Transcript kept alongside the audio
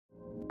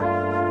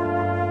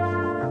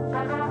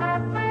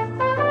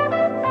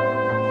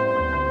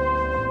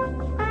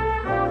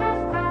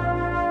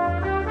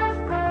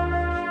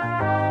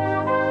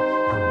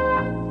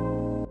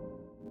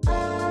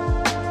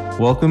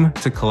Welcome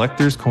to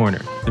Collector's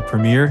Corner, the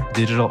premier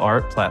digital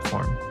art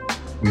platform.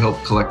 We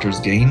help collectors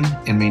gain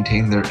and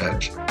maintain their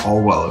edge,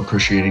 all while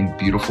appreciating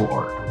beautiful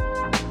art.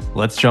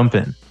 Let's jump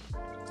in.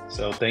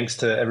 So thanks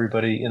to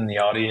everybody in the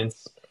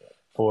audience.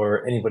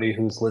 For anybody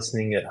who's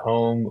listening at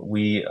home,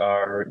 we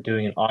are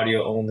doing an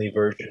audio-only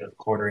version of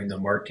Cornering the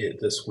Market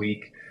this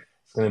week.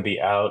 It's going to be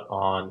out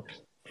on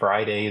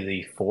Friday,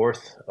 the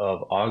 4th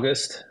of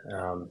August,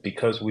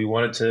 because we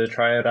wanted to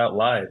try it out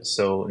live.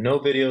 So no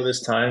video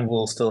this time.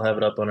 We'll still have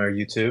it up on our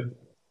YouTube,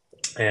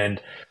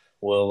 and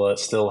we'll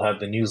still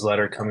have the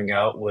newsletter coming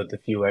out with a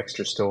few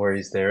extra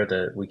stories there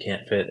that we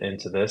can't fit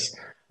into this.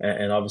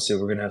 And obviously,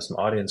 we're going to have some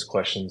audience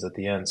questions at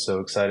the end.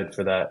 So excited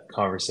for that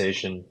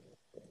conversation.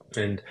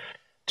 And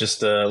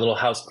just a little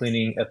house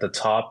cleaning at the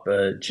top.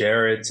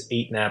 Jared's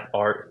 8-nap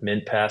art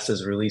mint pass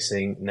is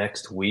releasing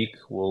next week.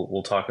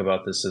 We'll talk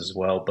about this as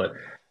well, but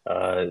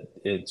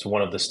it's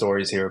one of the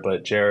stories here.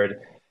 But Jared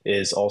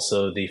is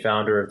also the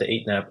founder of the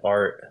 8-nap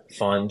art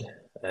fund.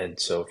 And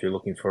so if you're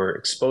looking for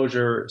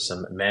exposure,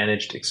 some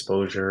managed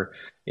exposure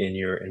in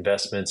your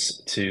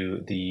investments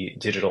to the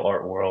digital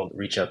art world,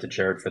 reach out to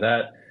Jared for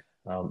that.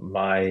 I'm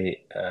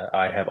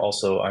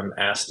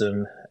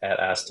Astum at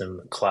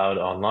Astum Cloud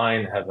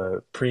Online, have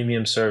a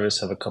premium service,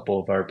 have a couple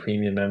of our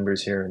premium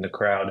members here in the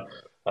crowd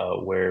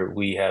where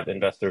we have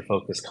investor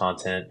focused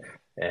content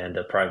and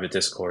a private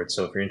Discord.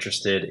 So if you're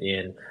interested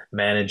in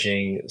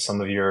managing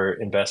some of your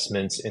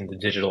investments in the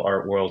digital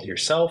art world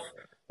yourself,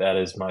 that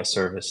is my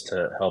service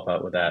to help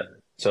out with that.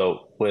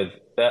 So with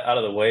that out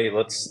of the way,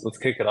 let's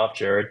kick it off,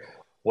 Jared.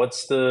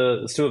 Let's do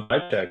a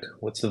vibe check.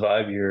 What's the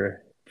vibe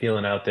you're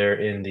feeling out there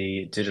in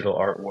the digital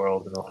art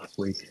world in the last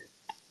week?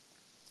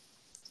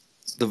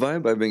 The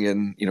vibe I've been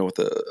getting, with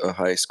a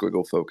high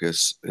squiggle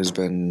focus has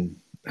been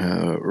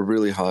a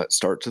really hot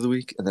start to the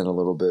week, and then a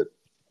little bit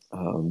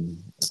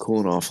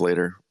cooling off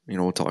later.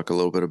 We'll talk a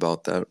little bit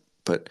about that,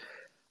 but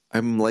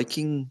I'm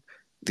liking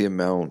the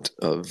amount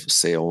of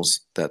sales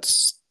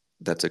that's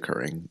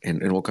occurring,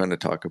 and we'll kind of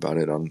talk about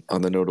it on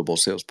the notable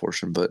sales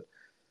portion, but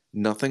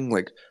nothing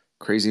like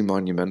crazy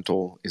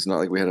monumental. It's not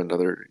like we had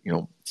another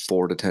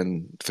 4 to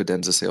 10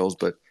 Fidenza sales,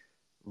 but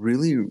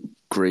really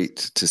great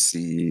to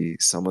see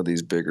some of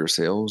these bigger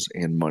sales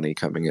and money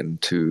coming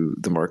into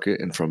the market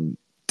and from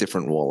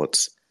different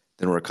wallets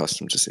than we're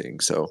accustomed to seeing.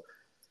 So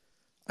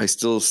I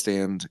still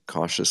stand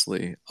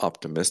cautiously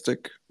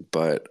optimistic,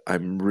 but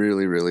I'm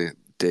really, really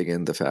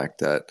digging the fact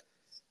that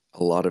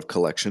a lot of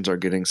collections are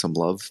getting some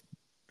love,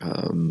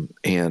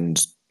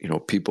 and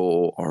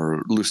people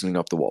are loosening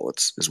up the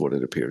wallets is what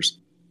it appears.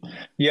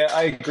 Yeah,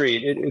 I agree.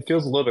 It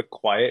feels a little bit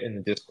quiet in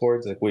the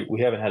Discords. Like we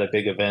haven't had a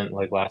big event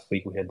like last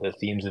week. We had the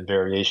Themes and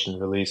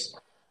Variations release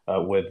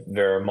with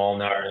Vera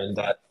Molnar, and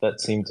that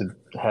seemed to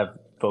have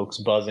folks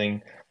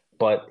buzzing.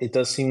 But it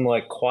does seem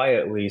like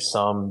quietly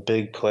some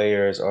big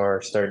players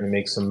are starting to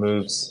make some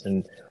moves.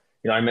 And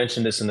I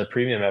mentioned this in the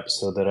premium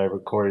episode that I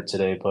recorded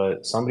today,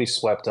 but somebody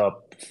swept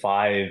up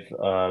 5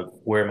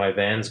 Where My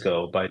Vans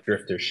Go by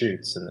Drifter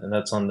Shoots, and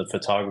that's on the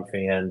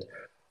photography end.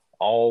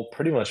 All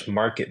pretty much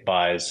market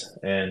buys,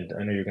 and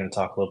I know you're going to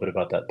talk a little bit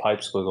about that pipe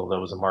squiggle that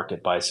was a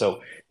market buy.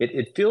 So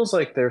it feels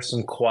like there's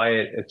some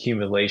quiet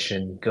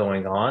accumulation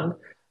going on,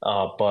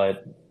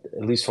 but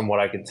at least from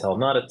what I can tell,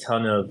 not a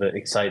ton of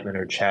excitement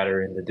or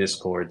chatter in the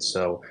Discord.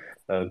 So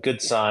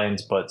good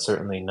signs, but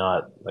certainly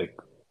not like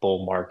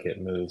bull market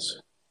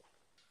moves.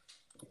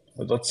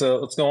 But let's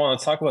go on.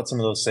 Let's talk about some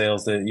of those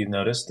sales that you've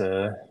noticed.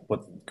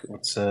 What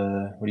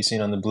are you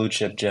seeing on the blue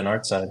chip Gen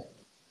Art side?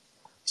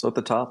 So at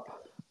the top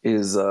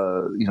is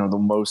the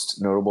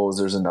most notable is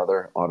there's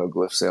another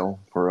autoglyph sale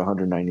for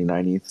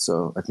 199 ETH.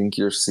 So I think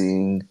you're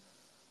seeing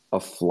a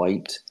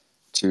flight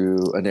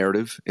to a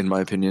narrative, in my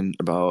opinion,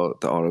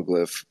 about the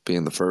autoglyph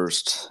being the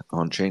first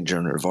on-chain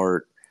generative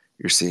art.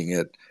 You're seeing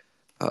it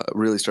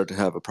really start to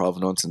have a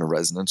provenance and a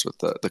resonance with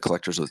the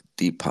collectors with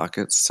deep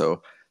pockets.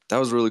 So that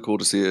was really cool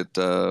to see it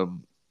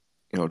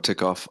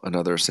tick off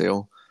another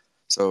sale.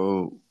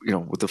 So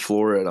with the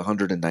floor at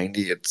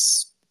 190,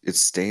 it's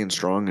staying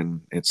strong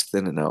and it's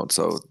thinning out.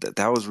 So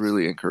that was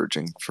really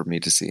encouraging for me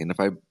to see. And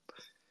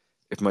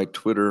if my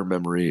Twitter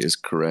memory is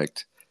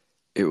correct,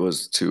 it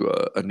was to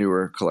a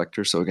newer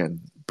collector. So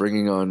again,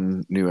 bringing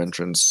on new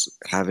entrants,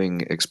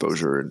 having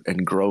exposure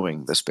and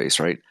growing the space,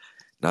 right?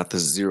 Not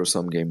this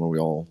zero-sum game where we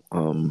all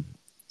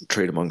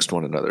trade amongst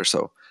one another.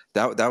 So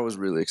that was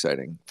really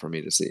exciting for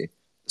me to see,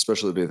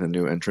 especially with a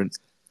new entrant.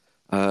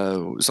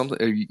 Something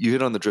you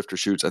hit on the Drifter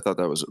Shoots. I thought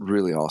that was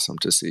really awesome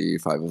to see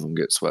 5 of them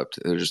get swept.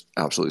 They're just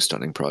absolutely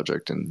stunning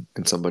project and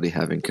somebody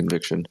having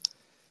conviction.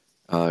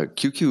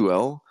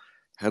 QQL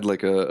had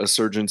like a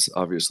surgence.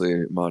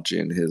 Obviously, Machi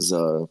and his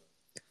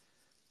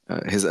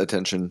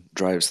attention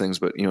drives things,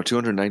 but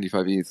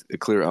 295 ETH, a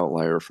clear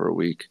outlier for a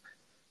week.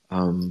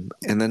 And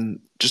then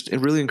just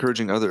really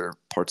encouraging other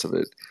parts of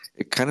it.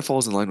 It kind of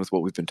falls in line with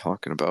what we've been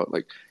talking about,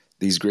 like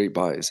these great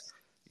buys.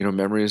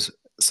 Memories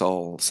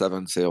saw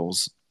 7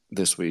 sales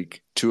this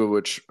week, 2 of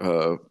which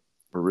were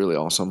really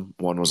awesome.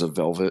 One was a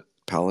velvet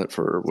palette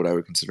for what I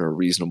would consider a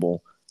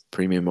reasonable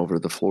premium over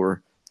the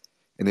floor.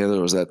 and the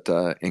other was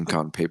that ink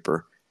on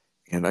paper.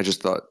 And I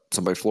just thought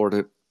somebody floored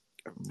it.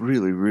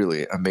 Really,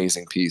 really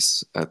amazing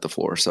piece at the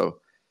floor. So,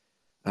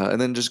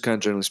 and then just kind of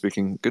generally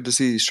speaking, good to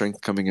see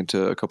strength coming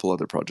into a couple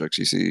other projects.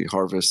 You see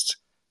Harvest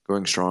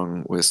going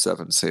strong with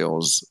 7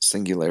 sales,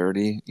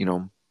 Singularity,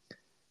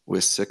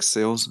 with 6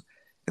 sales.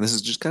 And this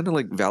is just kind of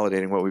like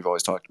validating what we've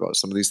always talked about.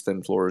 Some of these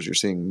thin floors, you're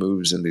seeing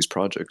moves in these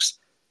projects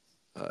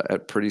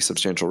at pretty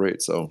substantial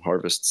rates. So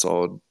Harvest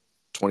saw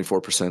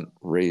 24%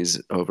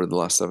 raise over the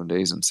last 7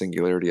 days, and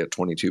Singularity at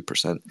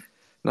 22%.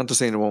 Not to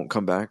say it won't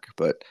come back,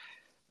 but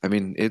I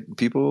mean,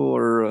 people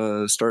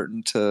are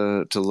starting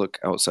to look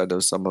outside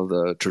of some of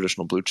the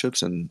traditional blue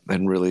chips and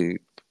really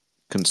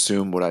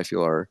consume what I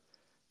feel are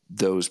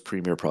those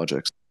premier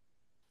projects.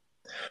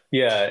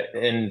 Yeah,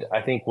 and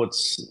I think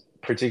what's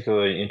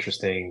particularly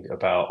interesting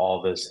about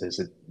all this is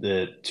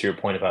to your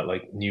point about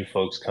like new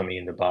folks coming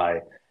in to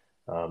buy.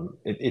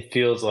 It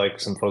feels like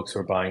some folks who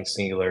are buying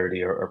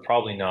Singularity are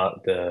probably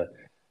not the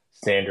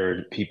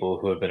standard people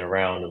who have been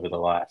around over the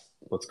last,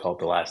 let's call it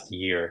the last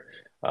year.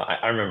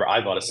 I remember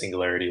I bought a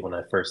Singularity when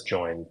I first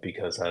joined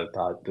because I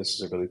thought this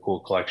is a really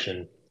cool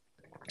collection.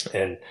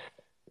 And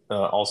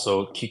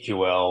also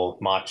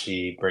QQL,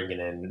 Machi bringing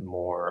in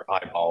more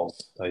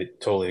eyeballs. I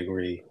totally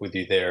agree with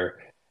you there.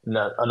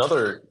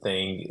 Another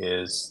thing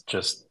is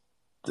just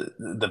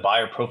the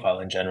buyer profile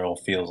in general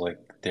feels like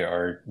there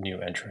are new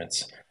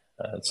entrants.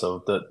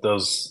 So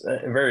those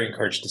very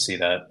encouraged to see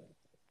that.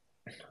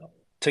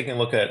 Taking a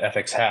look at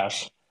FX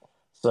Hash,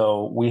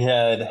 so we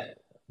had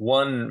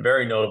one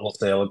very notable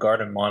sale, a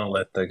Garden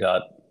Monolith that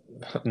got,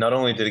 not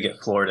only did it get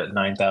floored at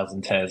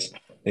 9,000 TES,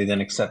 they then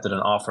accepted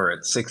an offer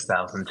at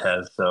 6,000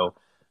 TES. So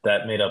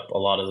that made up a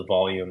lot of the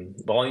volume.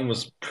 Volume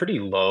was pretty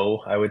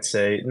low, I would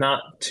say,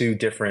 not too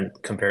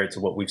different compared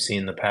to what we've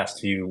seen the past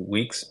few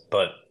weeks,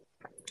 but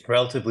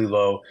relatively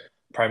low,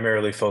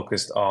 primarily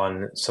focused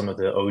on some of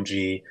the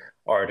OG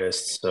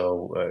artists.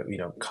 So,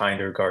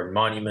 Kinder Garden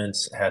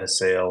Monuments had a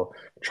sale,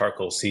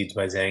 Charcoal Seeds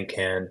by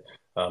Zancan,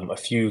 a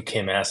few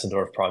Kim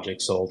Asendorf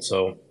projects sold.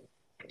 So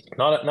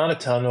not a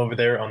ton over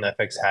there on the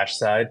FX Hash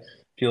side.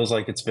 Feels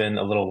like it's been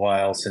a little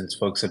while since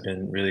folks have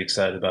been really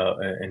excited about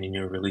any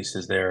new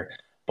releases there.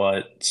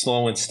 But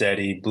slow and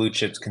steady, blue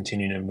chips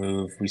continue to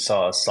move. We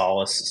saw a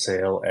Solace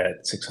sale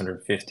at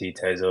 650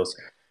 Tezos.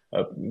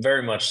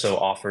 Very much so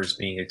offers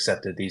being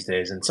accepted these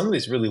days. And some of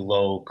these really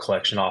low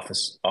collection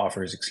offers,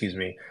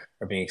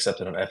 are being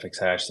accepted on FX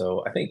Hash.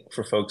 So I think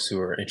for folks who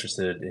are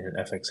interested in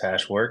FX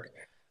Hash work,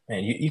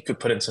 man, you could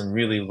put in some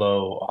really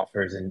low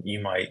offers and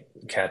you might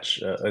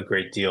catch a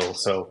great deal.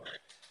 So,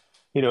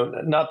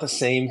 not the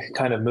same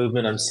kind of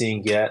movement I'm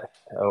seeing yet,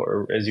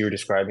 or as you were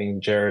describing,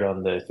 Jared,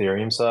 on the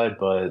Ethereum side,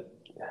 but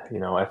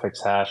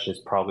FX Hash is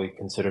probably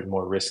considered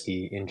more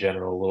risky in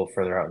general, a little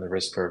further out in the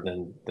risk curve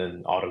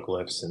than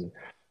autoglyphs and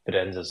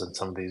Fidenzas and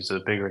some of these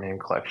bigger name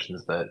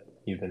collections that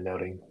you've been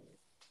noting.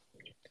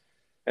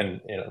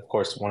 And of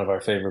course, one of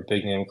our favorite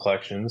big name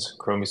collections,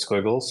 Chromie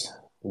Squiggles.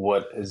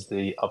 What is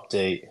the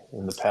update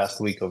in the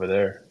past week over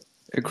there?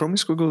 Chromie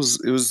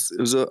Squiggles, it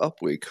was a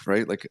up week,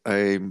 right? Like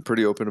I'm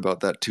pretty open about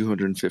that.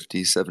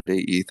 250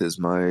 7-day ETH is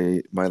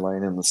my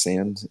line in the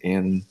sand,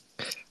 and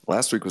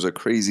last week was a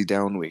crazy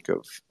down week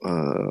of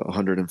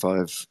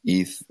 105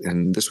 ETH,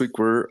 and this week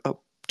we're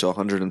up to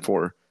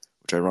 104,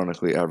 which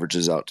ironically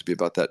averages out to be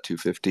about that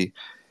 250.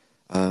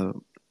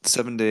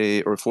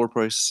 7-day or floor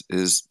price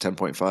is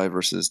 10.5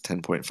 versus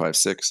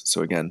 10.56.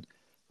 So again,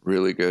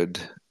 really good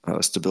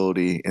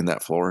stability in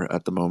that floor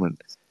at the moment.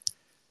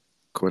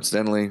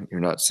 Coincidentally, you're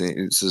not seeing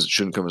it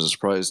shouldn't come as a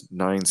surprise.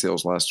 9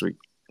 sales last week,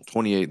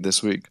 28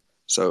 this week.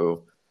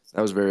 So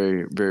that was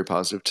very, very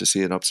positive to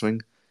see an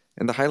upswing.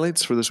 And the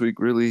highlights for this week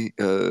really,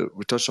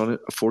 we touched on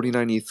it, a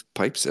 49 ETH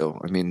pipe sale.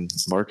 I mean,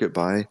 market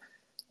buy,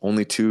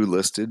 only 2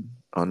 listed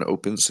on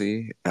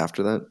OpenSea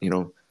after that.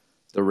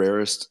 The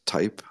rarest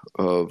type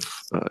of,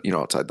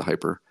 outside the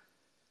hyper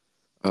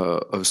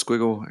of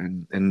Squiggle,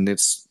 and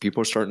it's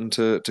people are starting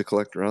to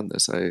collect around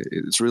this.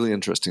 It's really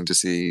interesting to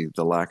see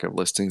the lack of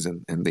listings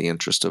and the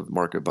interest of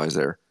market buys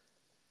there.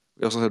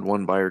 We also had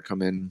one buyer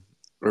come in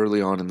early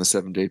on in the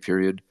 7-day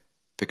period,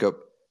 pick up.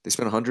 They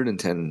spent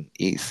 110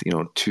 ETH.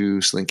 2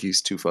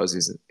 slinkies, 2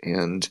 fuzzies,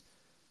 and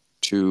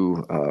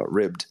 2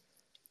 ribbed.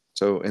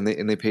 So and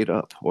they paid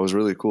up. What was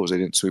really cool is they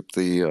didn't sweep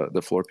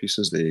the floor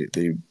pieces.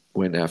 They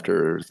went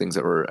after things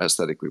that were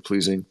aesthetically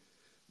pleasing.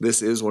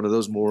 This is one of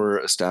those more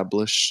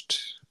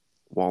established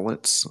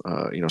wallets.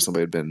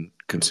 Somebody had been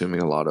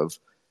consuming a lot of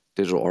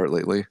digital art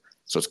lately,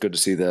 so it's good to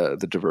see the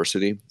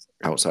diversity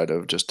outside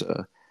of just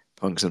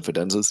punks and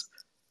fidenzas.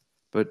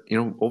 But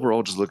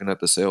overall, just looking at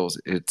the sales,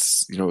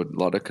 it's a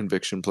lot of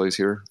conviction plays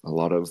here, a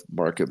lot of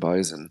market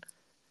buys, and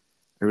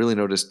I really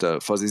noticed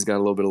Fuzzy's got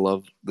a little bit of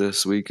love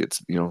this week. It's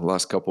the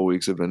last couple of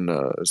weeks have been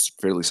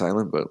fairly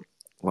silent, but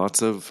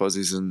lots of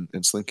Fuzzies and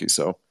Slinkies.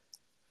 So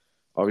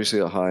obviously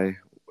a high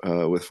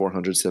with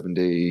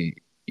 407-day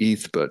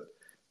ETH, but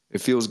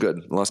it feels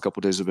good. The last couple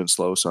of days have been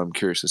slow, so I'm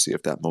curious to see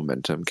if that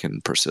momentum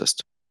can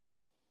persist.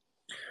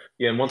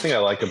 Yeah, and one thing I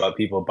like about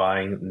people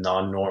buying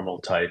non-normal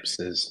types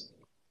is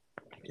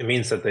it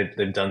means that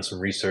they've done some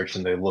research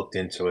and they looked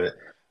into it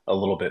a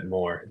little bit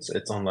more.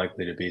 It's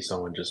unlikely to be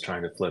someone just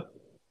trying to flip.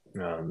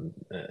 When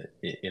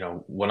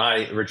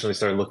I originally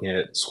started looking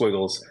at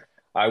squiggles,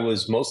 I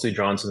was mostly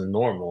drawn to the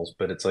normals,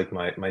 but it's like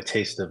my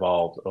taste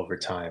evolved over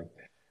time.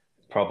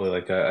 Probably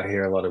like I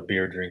hear a lot of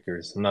beer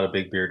drinkers. I'm not a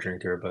big beer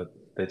drinker, but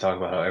they talk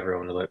about how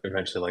everyone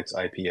eventually likes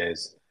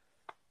IPAs.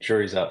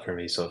 Jury's out for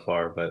me so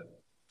far, but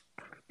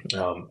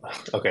um,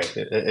 okay,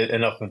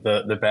 enough of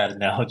the bad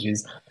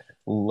analogies.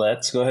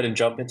 Let's go ahead and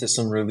jump into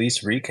some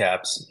release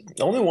recaps.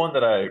 The only one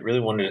that I really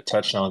wanted to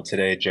touch on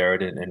today,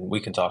 Jared, and we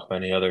can talk about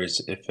any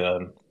others if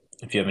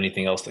you have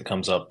anything else that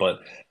comes up. But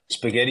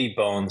Spaghetti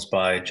Bones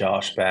by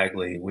Josh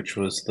Bagley, which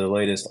was the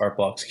latest Art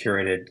Blocks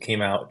curated,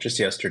 came out just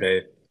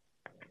yesterday,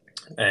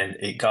 and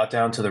it got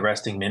down to the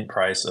resting mint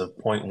price of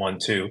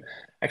 0.12.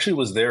 Actually,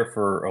 was there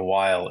for a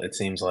while. It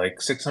seems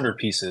like 600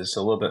 pieces,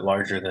 so a little bit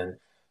larger than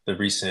the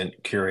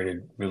recent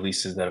curated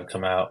releases that have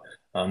come out.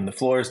 The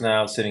floor is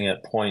now sitting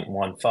at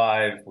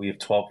 0.15. We have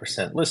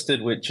 12%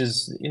 listed, which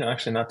is,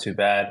 actually not too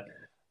bad.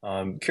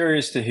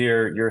 Curious to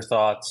hear your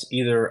thoughts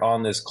either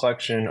on this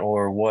collection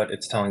or what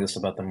it's telling us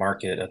about the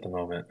market at the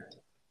moment.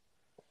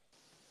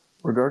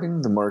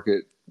 Regarding the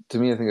market, to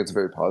me, I think it's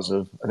very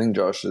positive. I think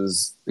Josh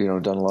has,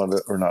 done a lot of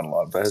it, or not a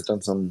lot, but has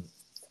done some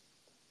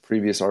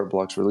previous Art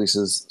Blocks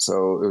releases.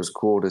 So it was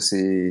cool to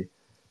see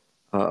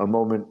a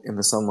moment in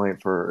the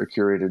sunlight for a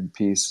curated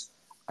piece.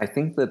 I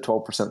think the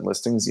 12%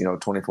 listings,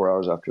 24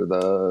 hours after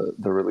the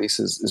release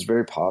is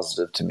very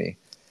positive to me.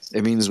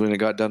 It means when it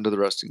got down to the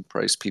resting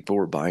price, people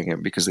were buying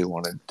it because they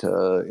wanted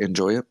to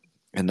enjoy it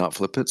and not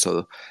flip it.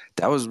 So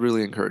that was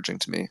really encouraging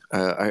to me.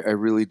 I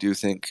really do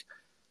think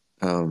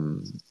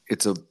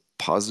it's a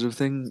positive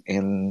thing.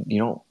 And,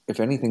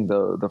 if anything,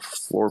 the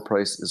floor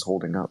price is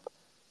holding up.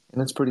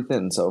 And it's pretty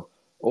thin. So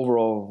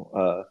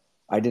overall,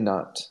 I did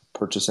not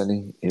purchase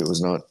any. It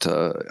was not.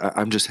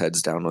 I'm just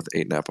heads down with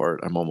 8-nap art.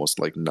 I'm almost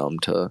like numb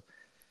to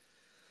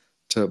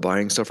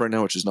buying stuff right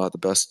now, which is not the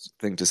best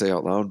thing to say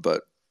out loud.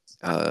 But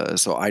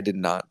so I did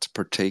not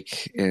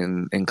partake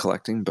in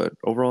collecting. But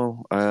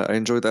overall, I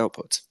enjoyed the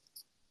outputs.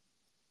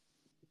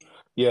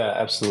 Yeah,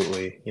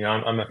 absolutely.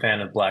 I'm a fan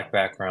of black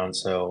background,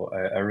 so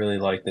I really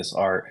like this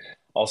art.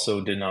 Also,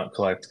 did not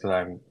collect because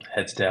I'm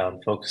heads down,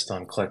 focused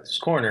on Collector's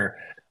Corner,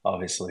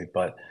 obviously.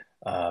 But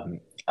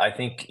I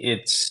think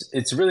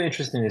it's really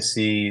interesting to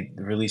see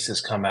the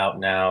releases come out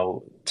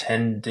now,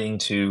 tending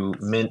to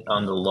mint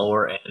on the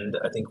lower end.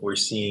 I think we're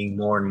seeing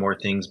more and more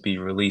things be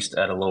released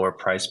at a lower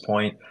price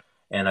point,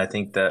 and I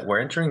think that we're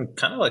entering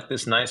kind of like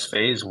this nice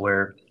phase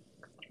where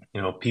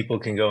people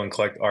can go and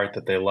collect art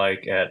that they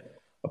like at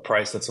a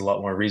price that's a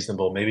lot more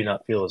reasonable, maybe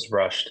not feel as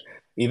rushed.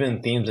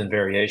 Even Themes and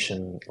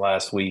Variation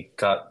last week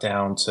got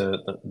down to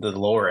the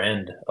lower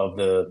end of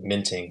the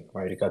minting,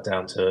 right? It got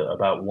down to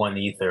about 1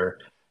 ether,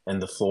 and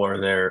the floor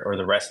there, or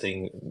the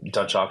resting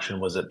Dutch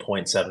auction, was at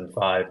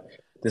 0.75.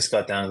 This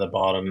got down to the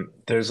bottom.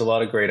 There's a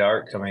lot of great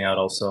art coming out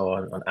also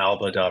on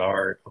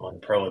alba.art, on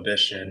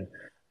Prohibition,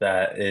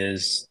 that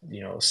is,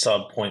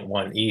 sub zero point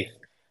 0.1 ETH.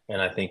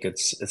 And I think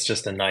it's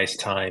just a nice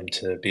time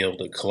to be able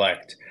to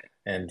collect.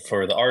 And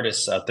for the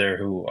artists out there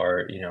who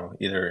are,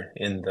 either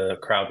in the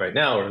crowd right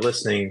now or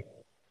listening,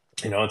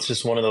 it's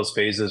just one of those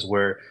phases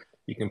where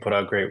you can put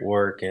out great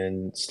work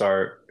and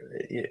start.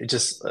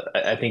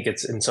 I think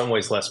it's in some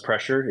ways less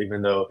pressure,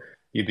 even though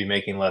you'd be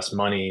making less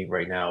money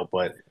right now,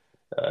 but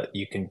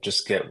you can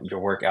just get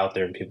your work out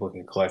there and people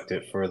can collect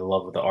it for the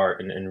love of the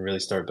art, and really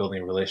start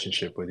building a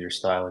relationship with your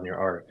style and your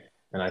art.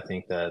 And I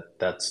think that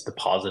that's the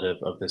positive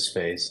of this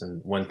phase.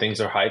 And when things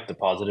are hyped, the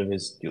positive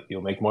is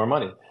you'll make more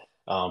money.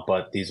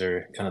 But these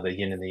are kind of the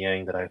yin and the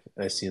yang that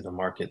I see in the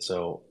market.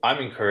 So I'm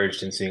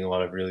encouraged in seeing a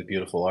lot of really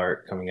beautiful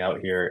art coming out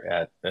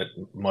here at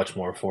much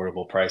more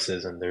affordable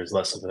prices, and there's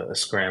less of a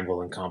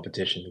scramble and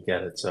competition to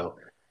get it. So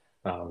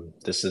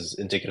this is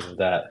indicative of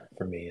that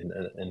for me,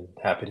 and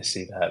happy to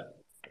see that.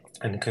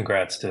 And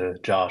congrats to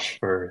Josh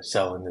for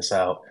selling this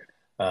out,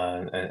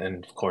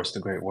 and of course the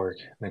great work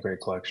and the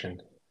great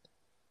collection.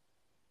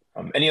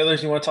 Any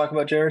others you want to talk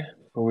about, Jared,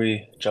 before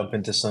we jump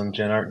into some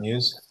Gen Art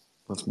news?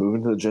 Let's move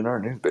into the Gen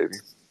Art news, baby.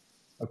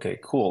 Okay,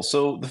 cool.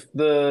 So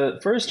the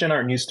first Gen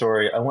Art news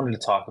story I wanted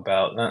to talk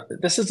about,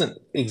 this isn't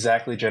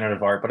exactly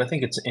generative art, but I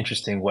think it's an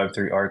interesting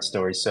Web3 art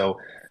story. So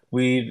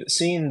we've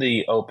seen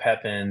the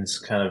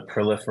OPEPINs kind of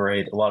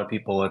proliferate. A lot of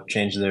people have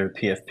changed their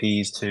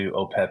PFPs to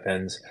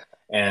OPEPINs.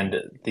 And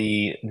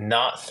the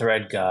Not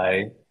Thread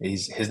guy,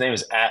 his name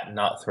is at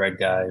Not Thread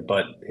guy,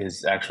 but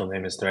his actual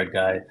name is Thread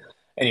guy.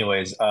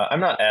 Anyways, I'm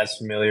not as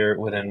familiar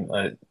with him.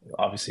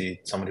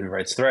 Obviously, someone who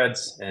writes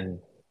threads and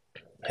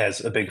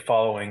has a big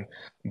following,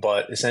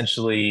 but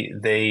essentially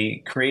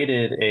they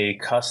created a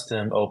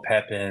custom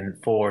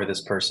OPEPIN for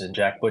this person.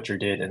 Jack Butcher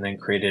did, and then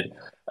created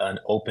an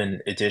open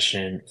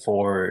edition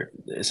for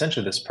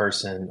essentially this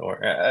person,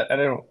 or I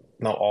don't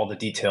know all the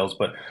details,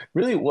 but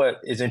really what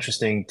is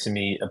interesting to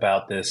me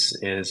about this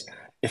is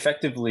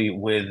effectively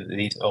with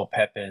these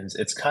OPEPINs,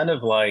 it's kind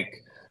of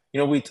like,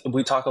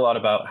 we talk a lot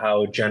about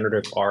how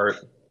generative art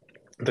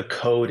the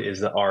code is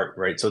the art,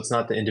 right? So it's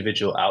not the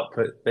individual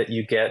output that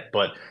you get,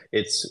 but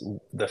it's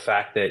the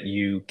fact that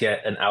you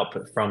get an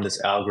output from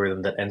this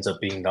algorithm that ends up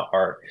being the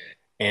art.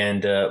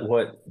 And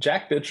what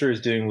Jack Butcher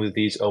is doing with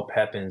these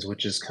OPEPINs,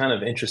 which is kind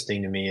of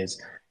interesting to me,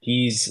 is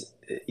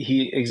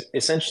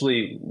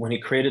essentially, when he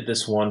created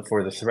this one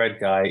for the thread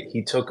guy,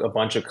 he took a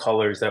bunch of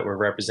colors that were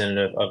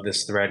representative of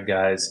this thread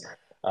guy's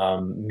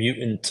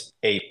mutant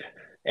ape,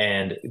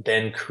 and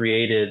then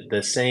created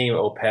the same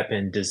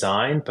OPEPIN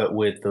design, but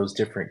with those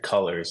different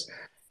colors.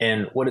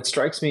 And what it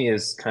strikes me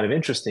as kind of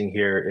interesting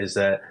here is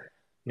that,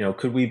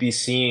 could we be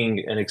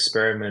seeing an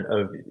experiment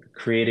of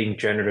creating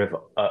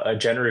a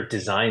generative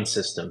design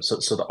system?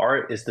 So the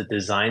art is the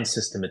design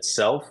system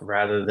itself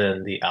rather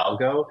than the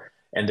algo.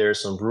 And there are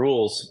some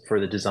rules for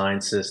the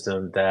design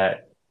system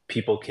that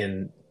people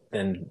can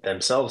then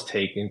themselves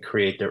take and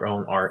create their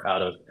own art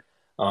out of.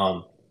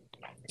 Um,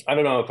 I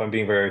don't know if I'm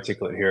being very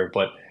articulate here,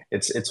 but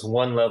it's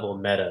one level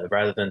meta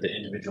rather than the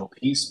individual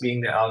piece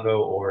being the algo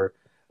or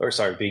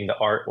sorry, being the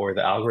art or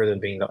the algorithm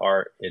being the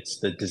art. It's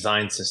the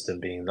design system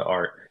being the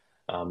art.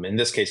 In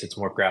this case, it's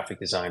more graphic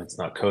design. It's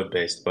not code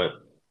based, but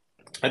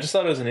I just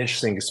thought it was an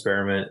interesting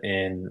experiment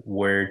in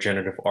where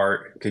generative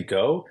art could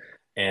go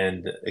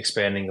and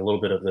expanding a little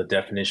bit of the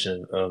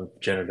definition of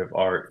generative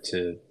art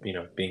to,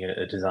 being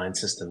a design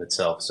system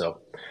itself.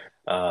 So,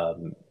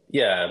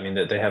 yeah, I mean,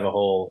 they have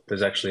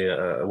there's actually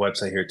a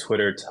website here,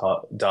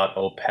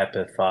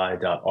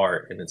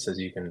 twitter.opepify.art, and it says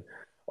you can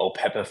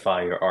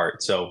opepify your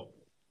art. So,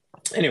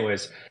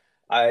 anyways,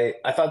 I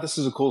thought this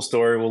was a cool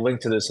story. We'll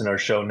link to this in our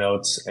show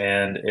notes,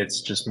 and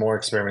it's just more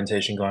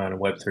experimentation going on in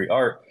Web3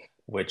 art,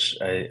 which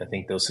I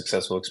think those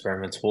successful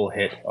experiments will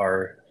hit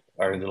our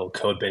little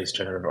code-based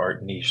generative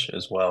art niche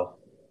as well.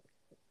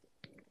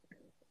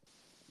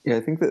 Yeah,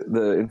 I think that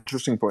the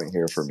interesting point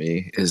here for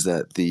me is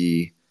that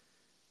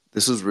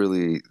this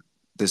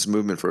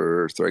movement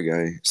for Thread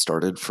Guy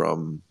started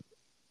from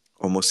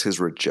almost his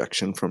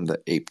rejection from the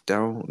Ape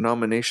DAO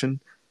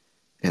nomination,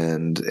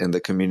 and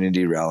the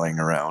community rallying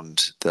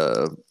around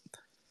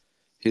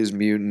his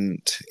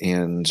mutant,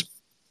 and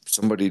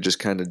somebody just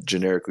kind of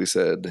generically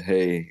said,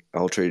 "Hey,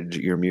 I'll trade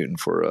your mutant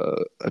for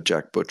a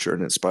Jack Butcher,"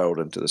 and it spiraled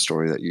into the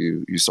story that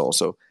you saw.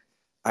 So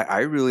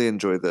I really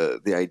enjoy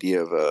the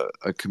idea of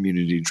a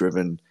community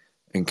driven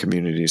and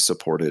community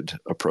supported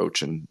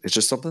approach, and it's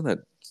just something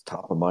that's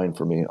top of mind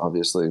for me,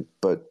 obviously.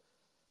 But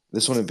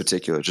this one in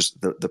particular,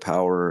 just the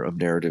power of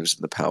narratives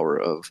and the power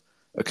of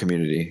a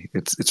community,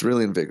 it's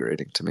really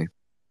invigorating to me.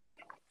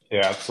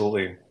 Yeah,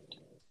 absolutely.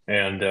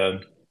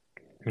 And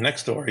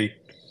next story,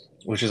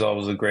 which is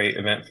always a great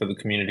event for the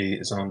community,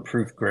 is on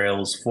Proof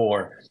Grails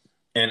 4.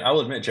 And I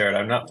will admit, Jared,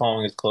 I'm not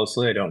following as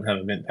closely. I don't have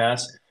a mint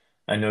pass.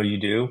 I know you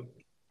do.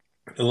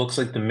 It looks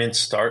like the mints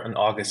start on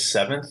August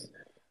 7th.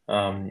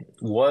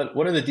 What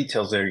are the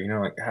details there?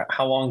 Like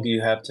how long do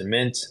you have to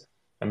mint?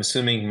 I'm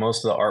assuming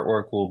most of the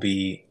artwork will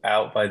be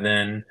out by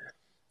then.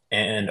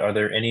 And are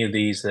there any of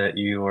these that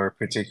you are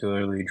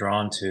particularly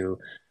drawn to,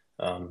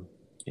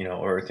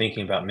 or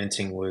thinking about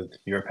minting with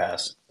your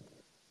pass?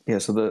 Yeah,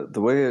 so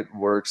the way it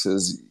works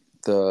is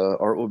the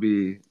art will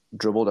be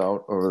dribbled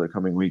out over the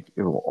coming week.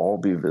 It will all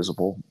be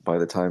visible by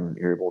the time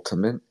you're able to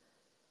mint.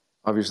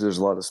 Obviously, there's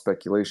a lot of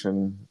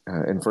speculation,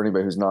 and for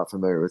anybody who's not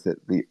familiar with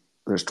it,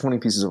 there's 20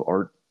 pieces of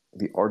art.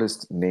 The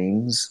artist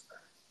names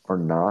are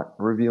not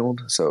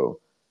revealed. So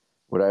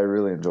what I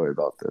really enjoy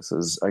about this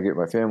is I get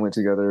my family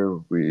together,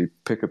 we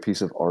pick a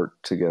piece of art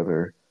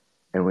together,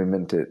 and we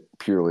mint it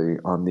purely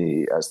on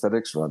the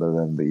aesthetics rather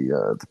than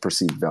the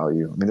perceived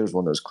value. I mean, there's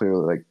one that was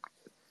clearly like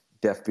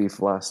Def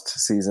Beef last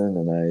season,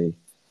 and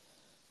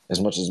as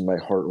much as my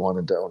heart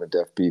wanted to own a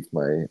Def Beef,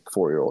 my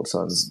 4-year-old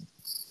son's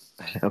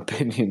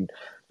opinion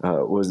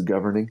was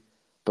governing.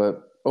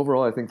 But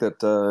overall, I think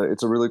that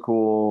it's a really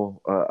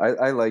cool.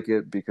 I like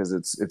it because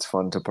it's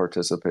fun to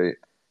participate.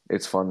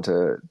 It's fun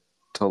to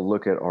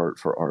look at art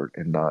for art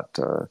and not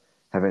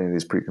have any of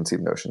these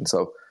preconceived notions.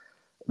 So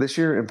this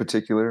year in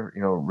particular,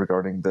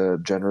 regarding the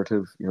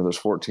generative, there's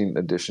 14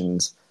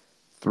 editions,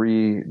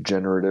 3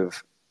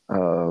 generative,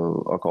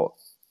 I'll call it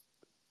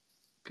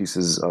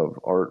pieces of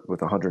art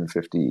with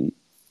 150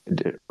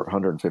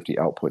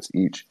 outputs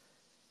each,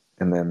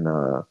 and then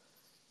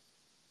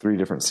 3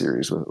 different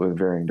series with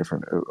varying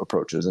different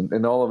approaches,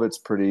 and all of it's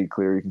pretty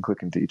clear. You can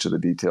click into each of the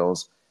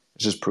details.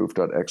 It's just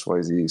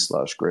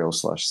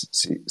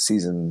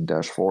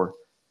proof.xyz/grail/season-4.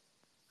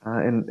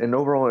 And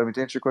overall, I mean,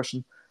 to answer your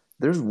question,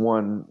 there's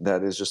one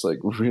that is just like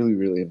really,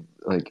 really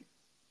like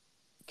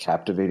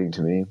captivating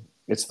to me.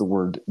 It's the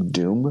word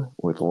doom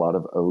with a lot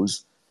of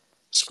O's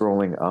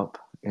scrolling up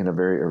in a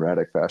very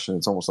erratic fashion.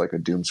 It's almost like a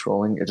doom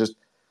scrolling.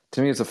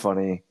 To me, it's a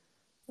funny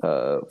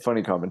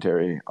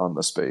commentary on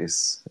the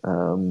space.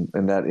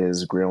 And that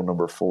is Grail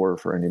number 4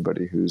 for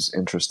anybody who's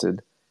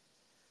interested.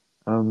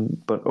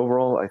 But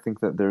overall, I think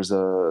that there's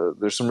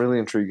some really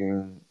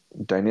intriguing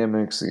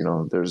dynamics.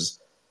 There was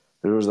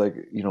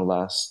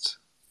last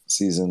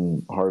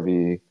season,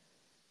 Harvey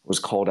was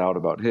called out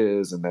about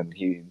his, and then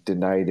he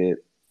denied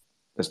it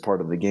as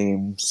part of the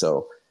game.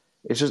 So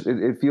it's just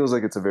it feels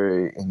like it's a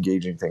very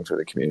engaging thing for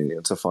the community.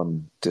 It's a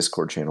fun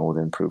Discord channel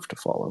within Proof to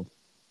follow.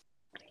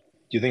 Do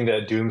you think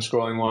that doom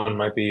scrolling one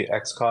might be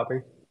X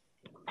copy?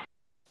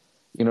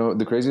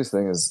 The craziest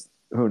thing is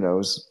who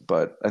knows,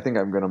 but I think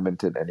I'm gonna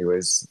mint it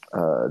anyways,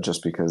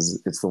 just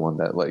because it's the one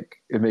that like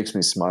it makes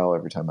me smile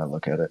every time I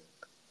look at it.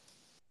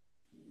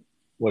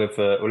 What if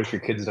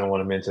your kids don't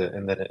want to mint it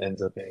and then it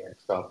ends up being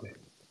X copy?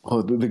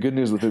 Oh, the good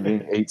news with it being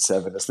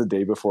 8.7, it's the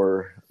day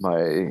before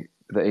the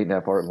 8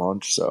 nap art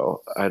launch,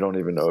 so I don't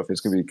even know if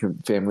it's gonna be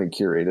family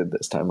curated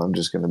this time. I'm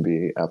just gonna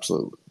be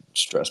absolute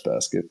stress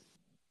basket.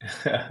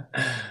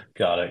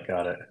 Got it,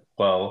 got it.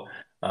 Well,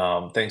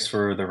 thanks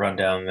for the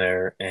rundown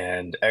there.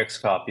 And X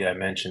copy I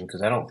mentioned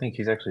because I don't think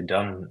he's actually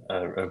done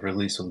a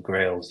release with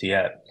Grails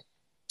yet.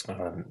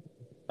 Um,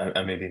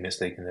 I may be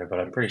mistaken there, but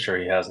I'm pretty sure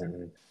he hasn't.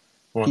 And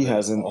one of He the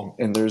hasn't,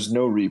 and there's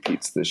no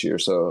repeats this year,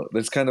 so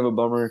that's kind of a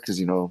bummer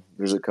because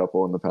there's a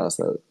couple in the past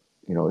that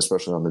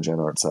especially on the Gen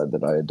Art side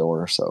that I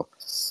adore. So,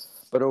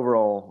 but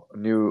overall,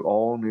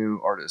 all new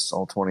artists,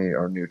 all 20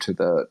 are new to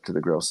the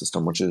Grail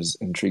system, which is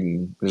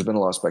intriguing. There's been a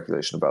lot of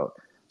speculation about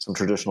some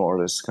traditional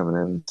artists coming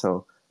in,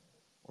 so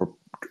or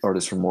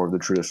artists from more of the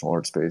traditional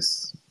art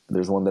space.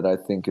 There's one that I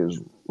think is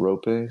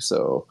Rope,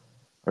 so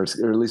or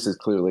at least it's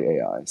clearly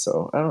AI.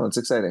 So I don't know. It's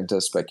exciting to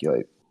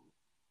speculate.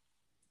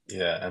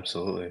 Yeah,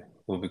 absolutely.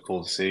 Will be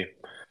cool to see.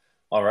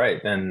 All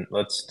right, then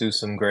let's do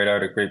some great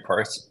art at great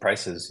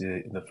prices.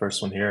 The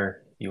first one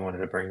here you wanted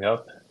to bring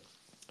up.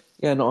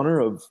 Yeah, in honor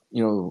of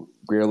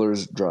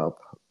Grailer's drop,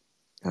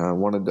 I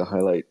wanted to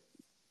highlight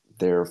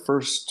their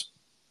first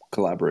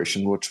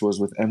collaboration, which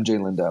was with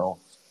MJ Lindell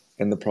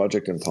and the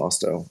Project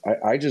Impasto.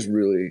 I just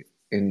really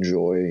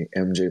enjoy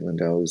MJ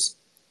Lindell's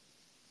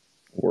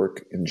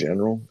work in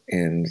general,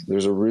 and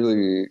there's a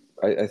really,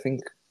 I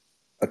think,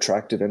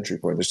 attractive entry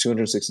point. There's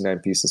 269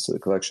 pieces to the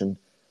collection.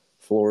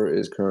 Floor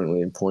is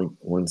currently in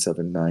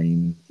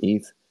 0.179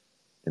 ETH,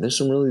 and there's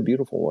some really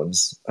beautiful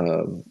ones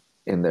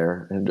in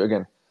there. And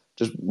again,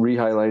 just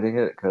re-highlighting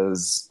it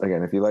because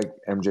again, if you like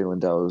MJ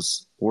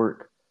Lindell's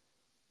work,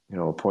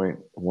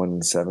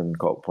 0.17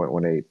 called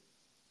 0.18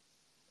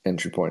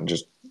 entry point,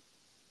 just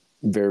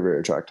very, very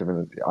attractive.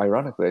 And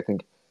ironically, I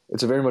think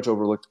it's a very much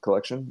overlooked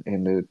collection,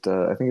 and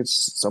I think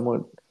it's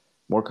somewhat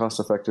more cost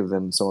effective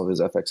than some of his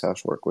FX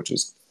hash work, which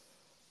is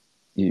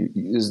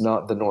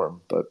not the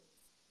norm. But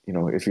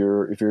if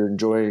you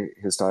enjoy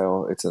his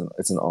style, it's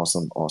an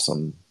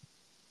awesome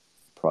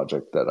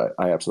project that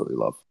I absolutely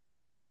love.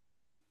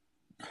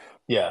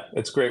 Yeah,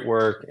 it's great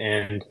work,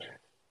 and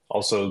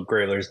also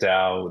Grayler's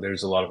DAO.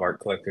 There's a lot of art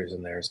collectors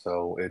in there,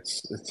 so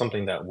it's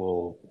something that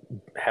will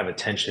have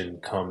attention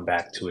come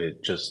back to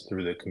it just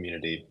through the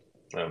community,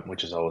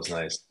 which is always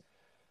nice.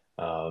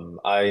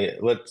 I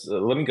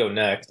let me go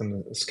next. I'm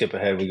gonna skip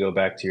ahead. We go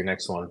back to your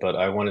next one, but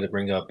I wanted to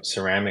bring up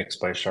Ceramics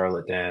by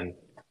Charlotte Dan.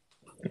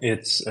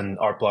 It's an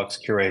Art Blocks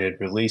curated,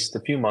 released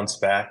a few months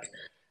back,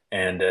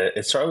 and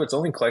it's Charlotte's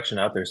only collection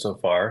out there so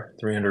far.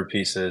 300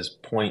 pieces,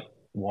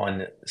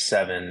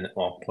 0.17,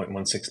 well,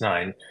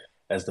 0.169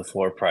 as the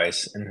floor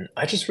price, and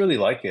I just really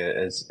like it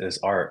as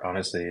art,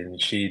 honestly.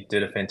 And she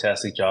did a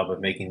fantastic job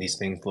of making these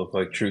things look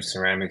like true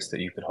ceramics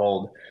that you could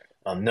hold.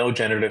 No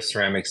generative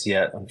ceramics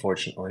yet,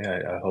 unfortunately.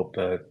 I hope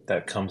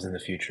that comes in the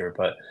future,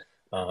 but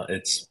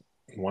it's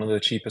one of the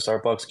cheapest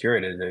art blocks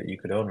curated that you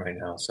could own right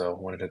now. So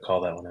wanted to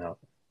call that one out.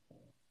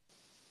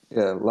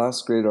 Yeah,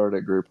 last great art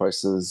at great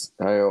prices.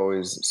 I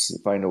always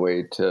find a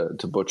way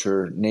to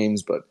butcher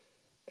names, but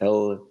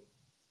El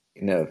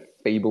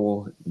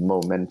Inefable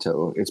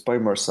Momento. It's by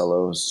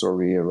Marcelo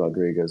Soria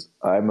Rodriguez.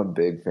 I'm a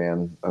big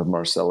fan of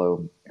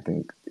Marcelo. I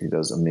think he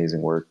does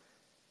amazing work.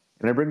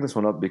 And I bring this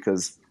one up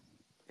because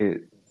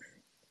it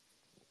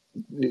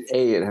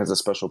has a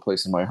special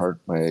place in my heart.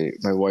 My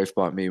wife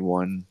bought me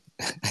one.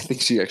 I think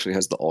she actually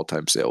has the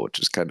all-time sale, which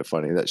is kind of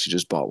funny that she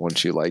just bought one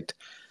she liked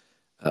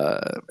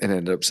and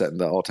ended up setting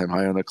the all-time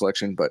high on the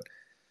collection. But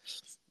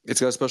it's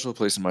got a special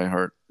place in my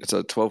heart. It's a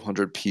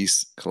 1,200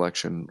 piece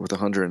collection with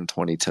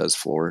 120 Tez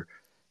floor,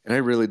 and I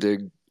really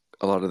dig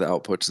a lot of the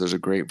outputs. There's a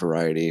great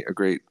variety, a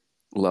great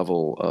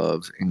level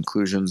of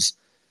inclusions,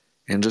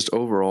 and just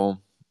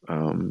overall,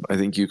 I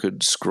think you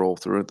could scroll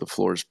through it. The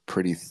floor is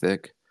pretty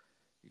thick.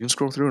 You can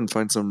scroll through and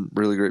find some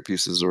really great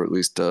pieces, or at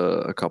least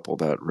a couple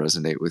that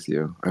resonate with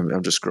you.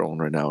 I'm just scrolling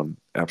right now and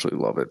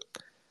absolutely love it.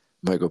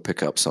 Might go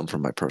pick up some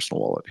from my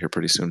personal wallet here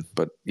pretty soon.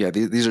 But yeah,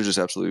 these are just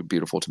absolutely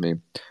beautiful to me.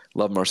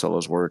 Love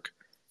Marcelo's work,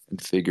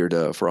 and figured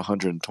for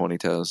 120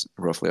 TES,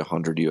 roughly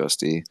 100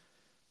 USD,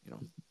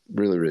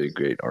 really, really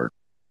great art.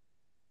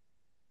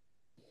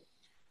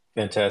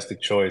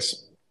 Fantastic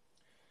choice.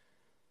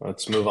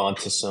 Let's move on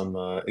to some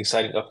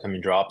exciting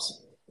upcoming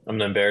drops. I'm going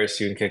to embarrass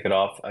you and kick it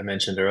off. I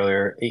mentioned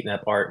earlier,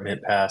 8-Nap Art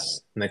Mint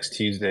Pass next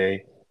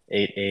Tuesday,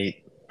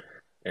 8/8.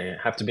 And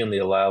have to be on the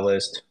allow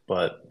list,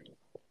 but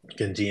you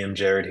can DM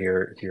Jared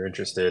here if you're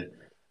interested.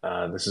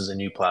 This is a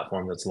new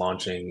platform that's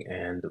launching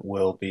and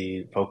will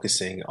be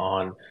focusing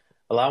on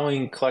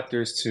allowing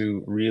collectors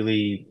to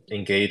really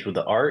engage with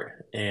the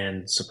art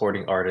and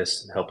supporting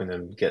artists and helping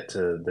them get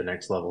to the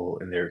next level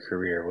in their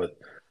career with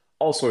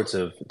all sorts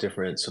of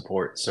different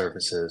support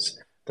services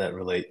that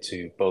relate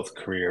to both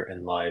career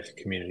and life,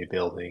 community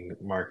building,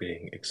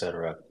 marketing,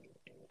 etc.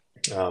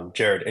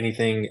 Jared,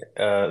 anything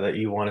that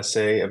you want to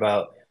say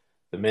about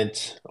the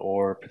Mint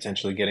or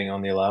potentially getting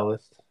on the allow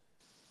list?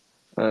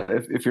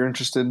 If you're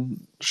interested,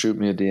 shoot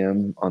me a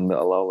DM on the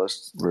allow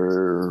list.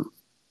 We're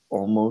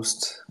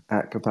almost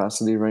at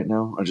capacity right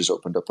now. I just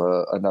opened up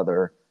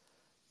another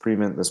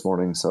pre-mint this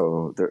morning,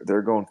 so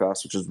they're going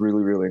fast, which is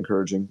really, really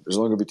encouraging. There's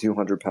only going to be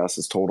 200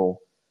 passes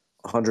total,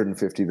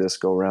 150 this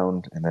go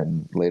round, and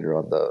then later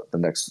on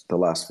the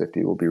last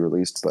 50 will be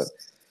released. But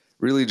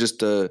really,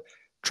 just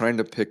trying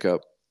to pick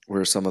up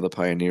where some of the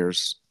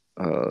pioneers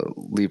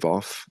leave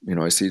off.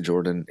 I see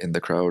Jordan in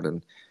the crowd,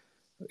 and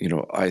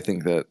I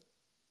think that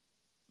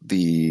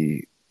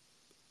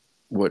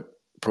what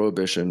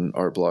Prohibition,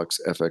 Art Blocks,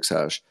 FX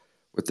Hash,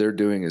 what they're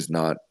doing is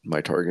not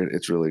my target.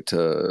 It's really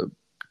to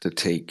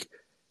take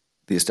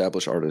the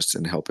established artists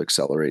and help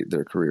accelerate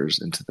their careers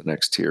into the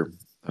next tier,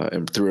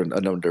 and through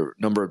a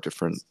number of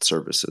different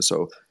services.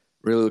 So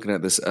really looking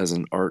at this as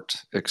an art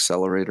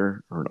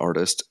accelerator or an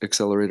artist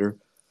accelerator.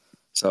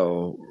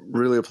 So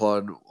really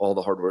applaud all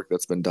the hard work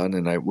that's been done,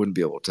 and I wouldn't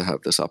be able to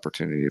have this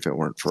opportunity if it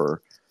weren't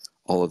for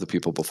all of the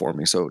people before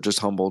me. So just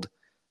humbled.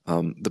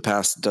 The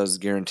pass does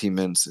guarantee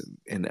mints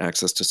and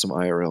access to some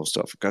IRL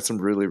stuff. Got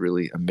some really,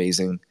 really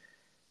amazing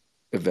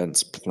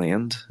events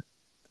planned,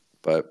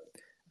 but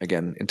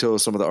again, until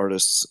some of the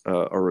artists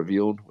are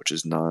revealed, which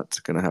is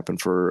not going to happen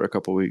for a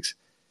couple weeks,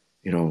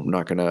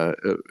 not going to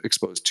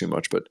expose too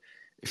much. But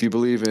if you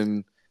believe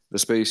in the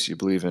space, you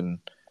believe in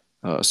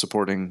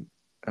supporting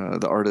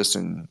the artists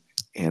and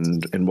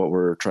what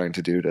we're trying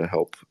to do to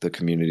help the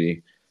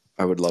community,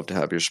 I would love to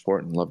have your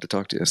support and love to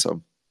talk to you.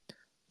 So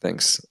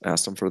thanks,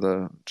 Aston, for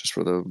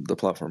the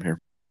platform here.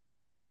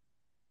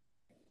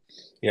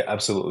 Yeah,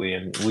 absolutely.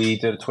 And we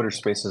did a Twitter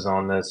Spaces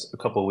on this a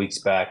couple of weeks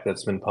back.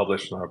 That's been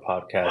published on our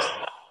podcast.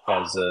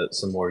 Has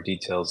some more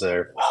details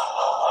there.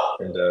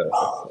 And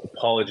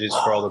apologies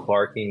for all the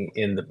barking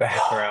in the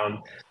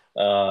background.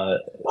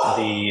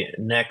 The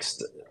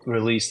next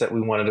release that we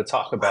wanted to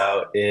talk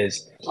about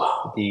is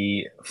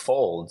the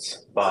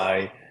Folds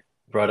by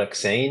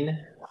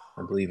Ruduxane,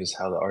 I believe is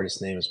how the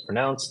artist name is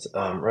pronounced.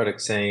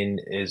 Ruduxane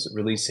is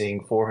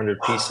releasing 400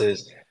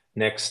 pieces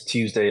next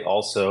Tuesday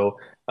also,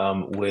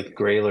 with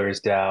Grails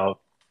DAO.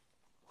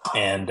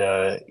 And,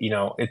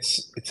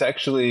 it's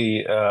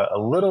actually a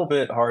little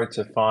bit hard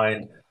to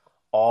find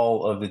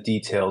all of the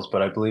details,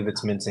 but I believe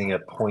it's minting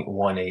at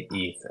 0.18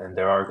 ETH. And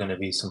there are going to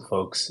be some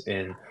folks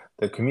in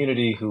the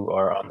community who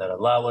are on that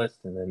allow list,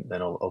 and then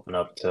it'll open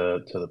up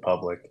to the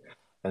public.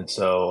 And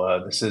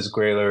so this is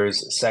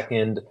Grails'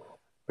 second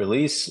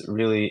release.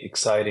 Really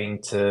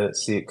exciting to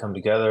see it come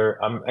together.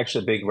 I'm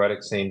actually a big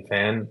Ruduxane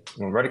fan.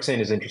 Ruduxane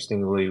is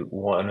interestingly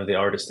one of the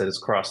artists that has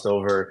crossed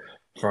over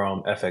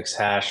from FX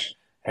Hash,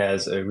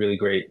 has a really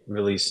great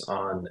release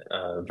on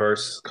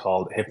Verse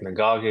called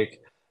Hypnagogic,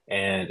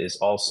 and is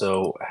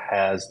also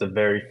has the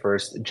very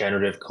first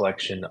generative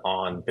collection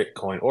on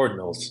Bitcoin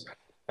ordinals,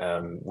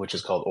 which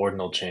is called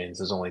Ordinal Chains.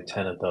 There's only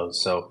 10 of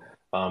those. So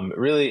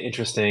really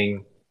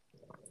interesting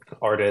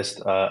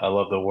artist. I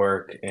love the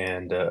work.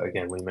 And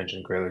again, we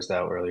mentioned Grails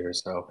DAO earlier.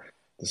 So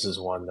this is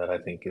one that I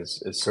think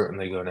is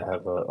certainly going to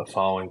have a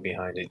following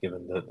behind it,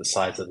 given the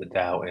size of the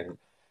DAO and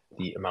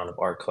the amount of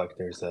art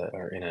collectors that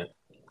are in it.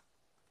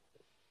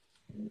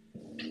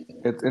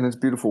 It's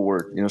beautiful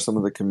work. Some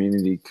of the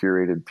community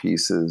curated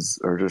pieces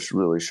are just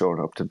really showing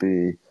up to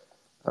be,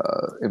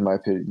 in my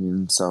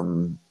opinion,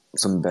 some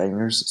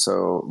bangers.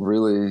 So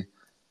really,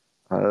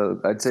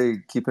 I'd say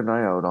keep an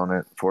eye out on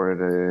it for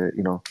it.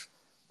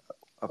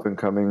 Up and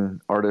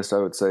coming artist, I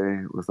would say,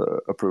 with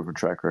a proven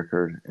track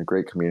record, a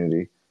great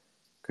community,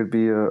 could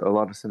be a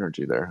lot of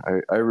synergy there.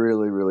 I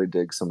really, really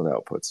dig some of the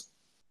outputs.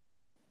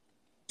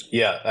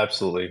 Yeah,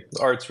 absolutely.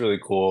 The art's really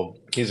cool.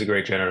 He's a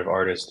great generative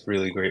artist,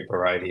 really great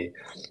variety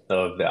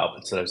of the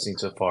outputs that I've seen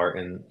so far.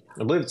 And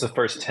I believe it's the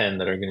first 10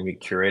 that are going to be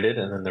curated,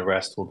 and then the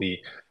rest will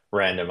be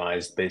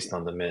randomized based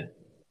on the mint.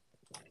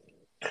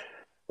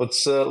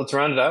 Let's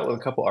round it out with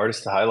a couple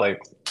artists to highlight.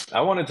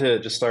 I wanted to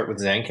just start with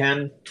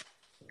Zancan.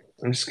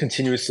 I'm just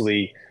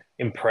continuously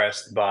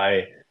impressed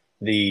by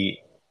the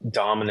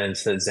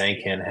dominance that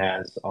Zancan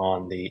has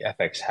on the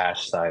FX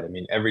Hash side. I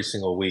mean, every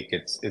single week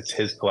it's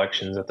his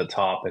collections at the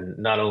top, and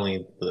not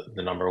only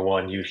the number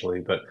one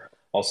usually, but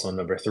also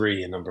number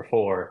 3 and number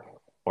 4,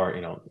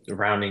 or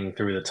rounding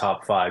through the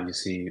top 5, you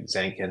see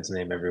Zancan's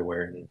name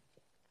everywhere. And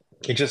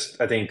it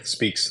just, I think,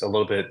 speaks a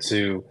little bit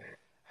to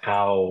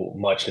how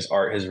much his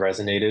art has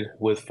resonated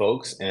with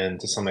folks, and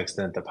to some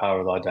extent the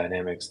power law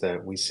dynamics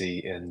that we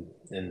see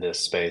in this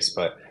space.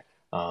 But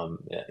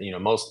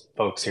most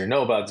folks here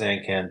know about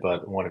Zancan,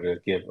 but wanted to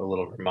give a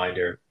little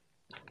reminder.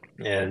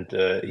 And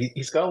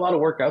he's got a lot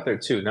of work out there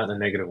too, not in a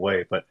negative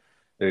way, but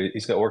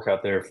he's got work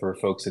out there for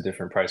folks at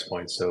different price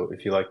points. So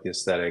if you like the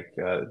aesthetic,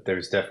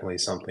 there's definitely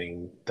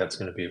something that's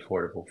going to be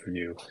affordable for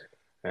you.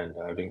 And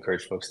I'd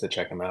encourage folks to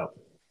check him out.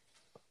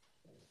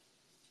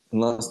 And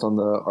last on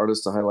the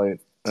artist to highlight,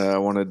 I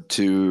wanted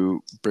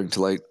to bring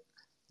to light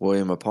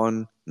William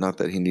upon. Not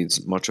that he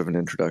needs much of an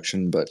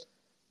introduction, but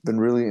been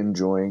really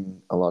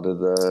enjoying a lot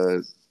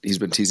of he's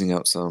been teasing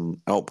out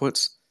some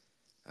outputs.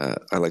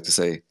 I like to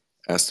say,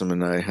 Aston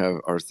and I have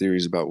our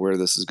theories about where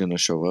this is going to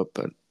show up,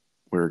 but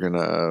we're going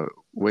to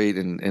wait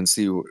and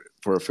see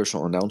for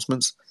official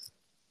announcements.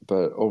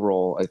 But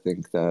overall, I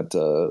think that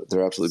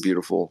they're absolutely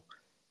beautiful.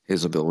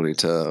 His ability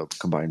to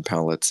combine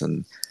palettes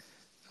and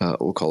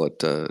we'll call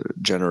it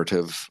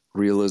generative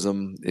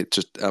realism, it's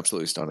just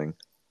absolutely stunning.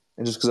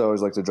 And just because I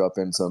always like to drop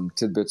in some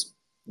tidbits,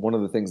 one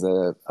of the things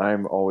that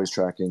I'm always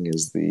tracking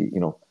is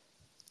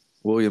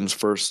William's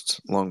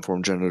first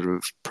long-form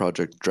generative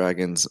project,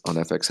 Dragons, on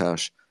FX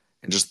Hash,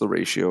 and just the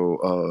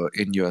ratio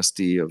in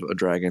USD of a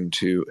dragon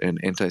to an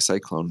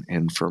anti-cyclone.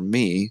 And for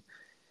me,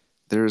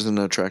 there's an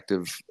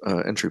attractive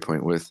entry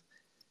point with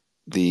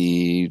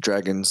the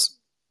dragons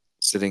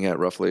sitting at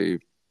roughly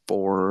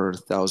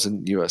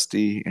 4,000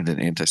 USD and an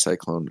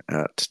anti-cyclone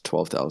at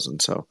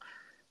 12,000. So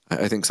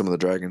I think some of the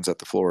dragons at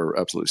the floor are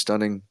absolutely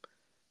stunning.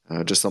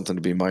 Just something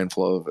to be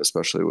mindful of,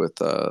 especially with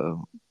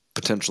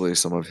potentially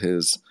some of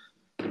his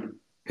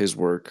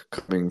work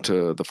coming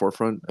to the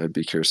forefront. I'd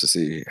be curious to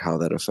see how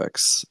that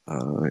affects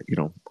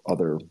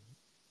other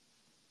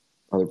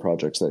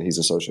projects that he's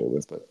associated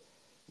with. But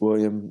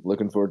William,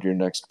 looking forward to your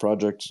next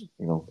project.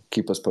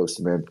 Keep us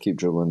posted, man. Keep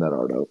dribbling that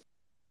art out.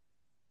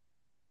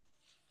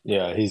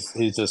 Yeah, he's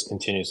just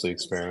continuously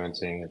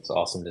experimenting. It's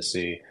awesome to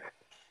see.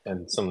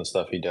 And some of the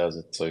stuff he does,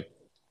 it's like,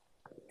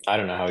 I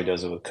don't know how he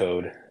does it with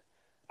code.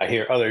 I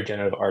hear other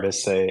generative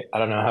artists say, I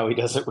don't know how he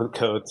does it with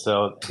code.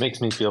 So it makes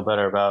me feel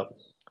better about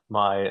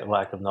my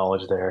lack of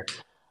knowledge there.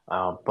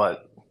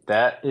 But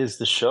that is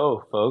the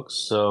show, folks.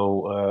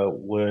 So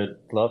would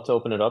love to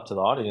open it up to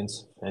the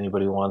audience. If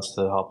anybody wants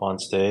to hop on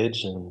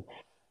stage and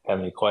have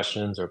any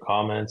questions or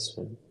comments,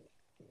 or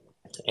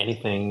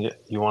anything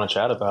you want to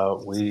chat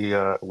about,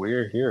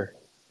 we're here.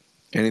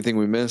 Anything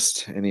we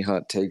missed? Any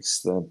hot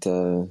takes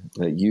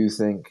that you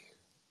think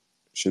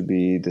should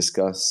be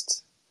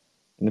discussed?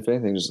 And if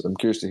anything, I'm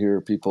curious to hear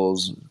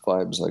people's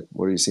vibes. Like,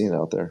 what are you seeing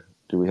out there?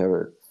 Do we have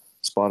it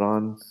spot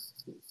on,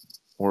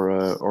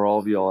 or all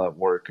of y'all at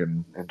work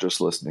and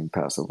just listening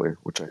passively,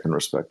 which I can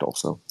respect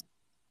also?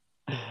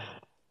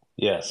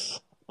 Yes,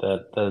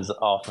 that is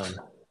often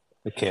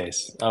the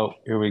case. Oh,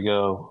 here we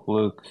go,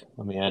 Luke.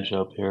 Let me add you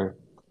up here.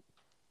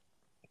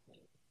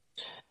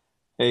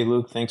 Hey,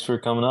 Luke. Thanks for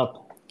coming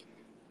up.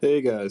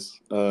 Hey guys.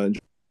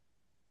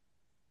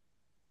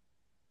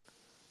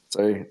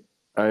 Sorry,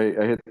 I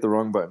hit the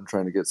wrong button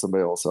trying to get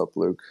somebody else up,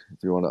 Luke.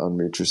 If you want to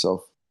unmute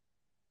yourself.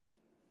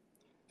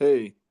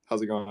 Hey,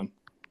 how's it going?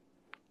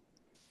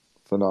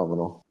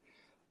 Phenomenal.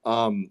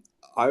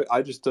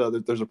 I just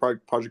there's a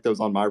project that was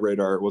on my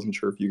radar. I wasn't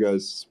sure if you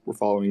guys were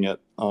following it.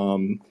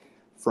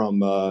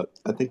 From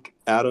I think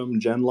Adam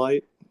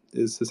Genlight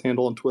is his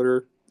handle on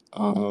Twitter.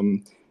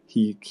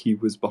 He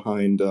was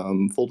behind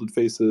Folded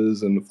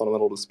Faces and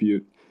Fundamental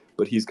Dispute,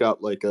 but he's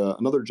got like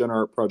another gen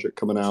art project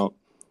coming out.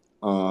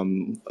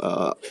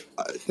 I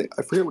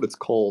forget what it's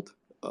called.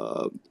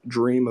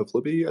 Dream of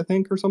Libby, I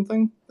think, or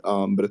something.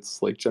 But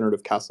it's like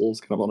generative castles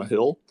kind of on a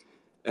hill,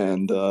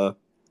 and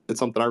it's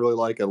something I really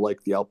like. I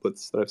like the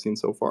outputs that I've seen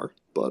so far,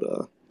 but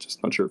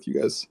just not sure if you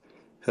guys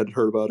had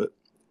heard about it.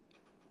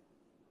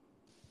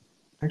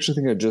 I actually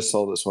think I just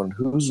saw this one.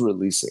 Who's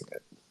releasing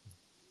it?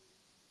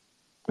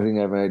 I think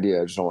I have an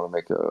idea. I just don't want to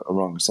make a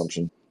wrong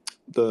assumption.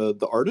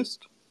 The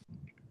artist?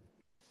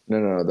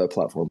 No, the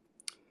platform.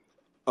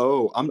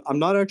 Oh, I'm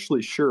not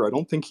actually sure. I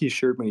don't think he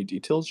shared many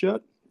details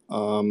yet.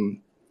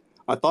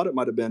 I thought it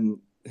might have been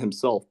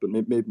himself, but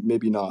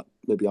maybe not.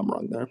 Maybe I'm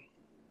wrong there.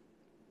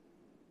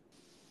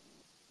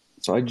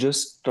 So I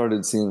just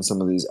started seeing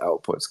some of these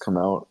outputs come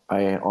out.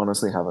 I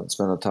honestly haven't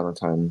spent a ton of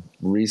time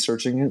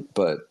researching it,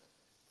 but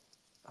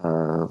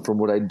from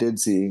what I did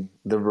see,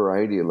 the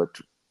variety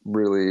looked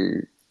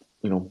really,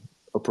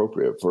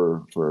 appropriate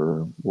for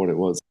what it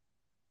was.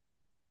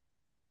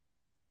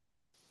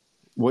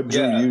 What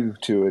drew you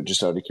to it,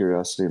 just out of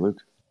curiosity, Luke?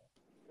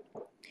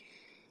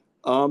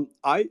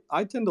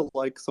 I tend to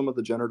like some of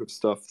the generative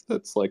stuff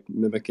that's like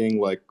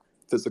mimicking like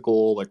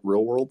physical, like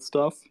real world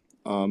stuff.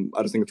 I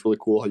just think it's really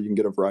cool how you can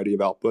get a variety of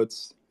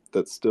outputs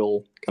that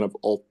still kind of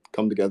all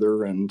come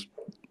together and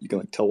you can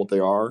like tell what they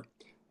are,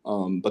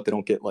 but they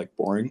don't get like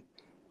boring.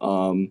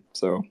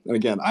 So, and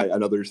again, I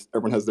know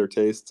everyone has their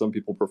taste. Some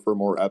people prefer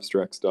more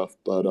abstract stuff,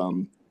 but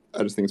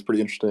I just think it's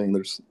pretty interesting.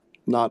 There's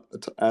not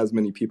as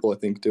many people, I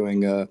think,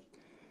 doing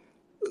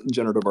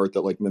generative art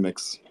that like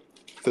mimics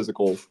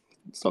physical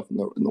stuff in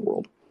the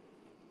world.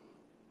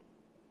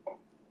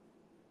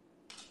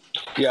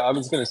 Yeah, I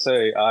was going to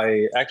say,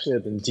 I actually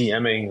have been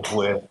DMing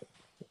with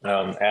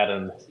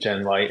Adam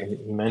Genlight, and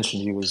he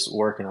mentioned he was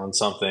working on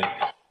something.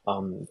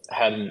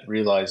 Hadn't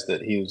realized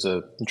that he was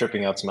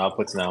dripping out some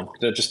outputs now.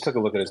 I just took a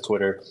look at his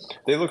Twitter.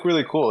 They look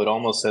really cool. It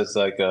almost has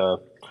like a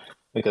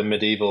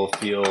medieval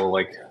feel,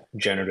 like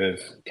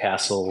generative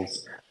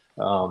castles.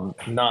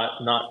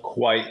 Not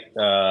quite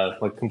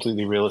like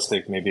completely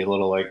realistic. Maybe a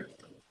little like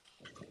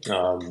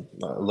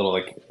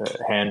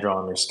hand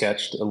drawn or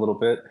sketched a little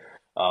bit,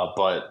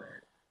 but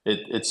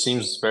It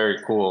seems very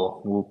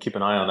cool. We'll keep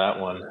an eye on that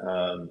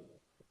one.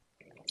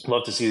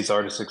 Love to see these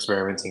artists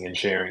experimenting and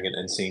sharing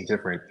and seeing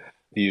different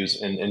views.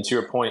 And to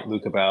your point,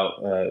 Luke, about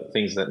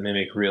things that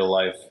mimic real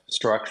life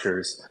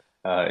structures,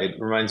 it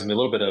reminds me a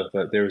little bit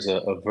of there was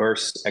a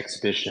verse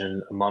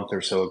exhibition a month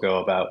or so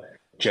ago about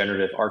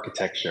generative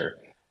architecture.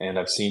 And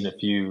I've seen a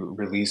few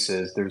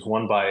releases. There's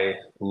one by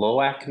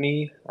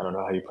Loacme. I don't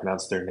know how you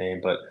pronounce their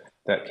name, but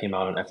that came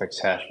out on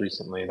FX Hash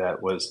recently.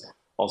 That was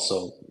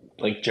also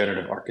like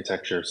generative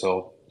architecture.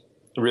 So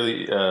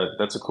really,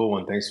 that's a cool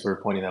one. Thanks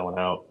for pointing that one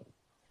out.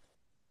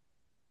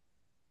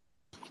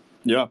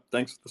 Yeah,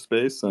 thanks for the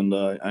space, and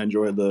I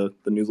enjoy the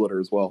newsletter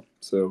as well.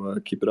 So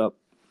keep it up.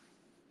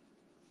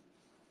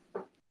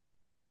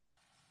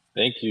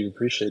 Thank you.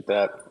 Appreciate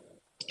that.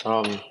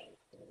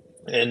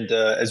 And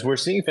as we're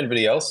seeing if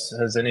anybody else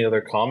has any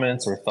other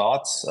comments or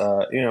thoughts,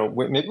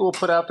 maybe we'll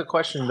put out the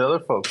question to other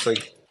folks.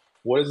 Like,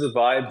 what is the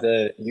vibe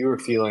that you are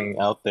feeling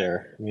out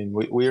there? I mean,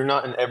 we are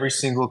not in every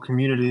single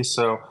community,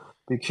 so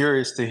be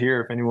curious to hear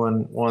if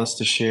anyone wants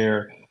to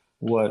share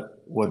what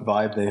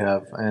vibe they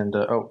have. And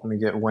let me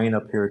get Wayne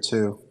up here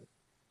too.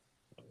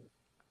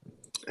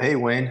 Hey,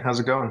 Wayne, how's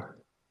it going?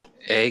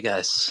 Hey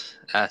guys,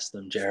 ask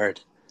them,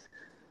 Jared.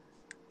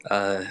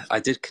 I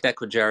did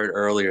connect with Jared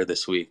earlier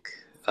this week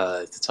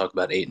to talk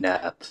about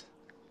 8NAP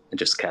and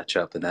just catch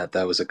up, and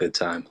that was a good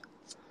time.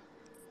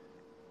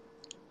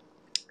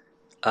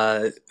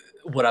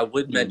 What I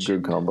would mention,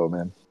 good combo,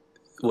 man.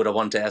 What I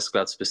wanted to ask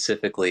about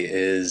specifically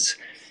is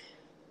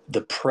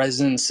the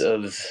presence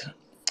of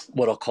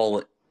what I'll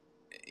call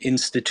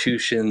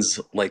institutions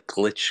like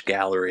Glitch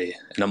Gallery,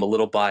 and I'm a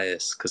little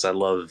biased because I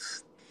love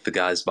the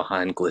guys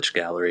behind Glitch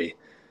Gallery,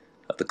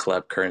 the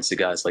collab currency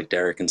guys like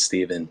Derek and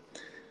Steven.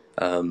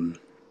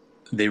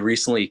 They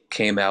recently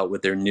came out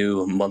with their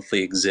new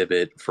monthly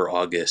exhibit for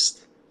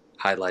August,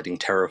 highlighting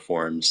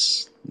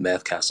Terraform's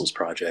Math Castles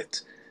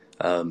project.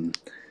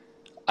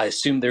 I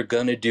assume they're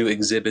going to do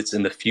exhibits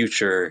in the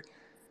future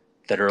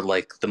that are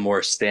like the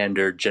more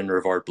standard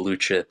generative art blue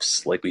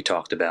chips, like we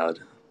talked about.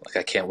 Like,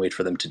 I can't wait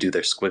for them to do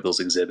their Squiggles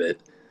exhibit.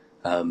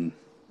 But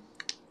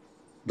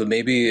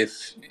maybe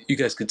if you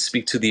guys could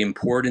speak to the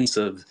importance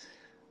of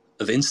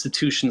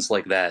institutions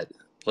like that,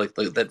 like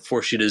that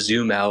force you to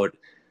zoom out.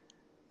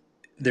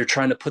 They're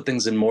trying to put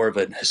things in more of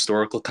a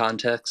historical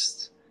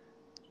context,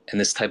 and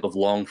this type of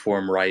long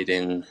form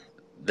writing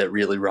that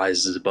really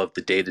rises above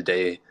the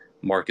day-to-day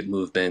market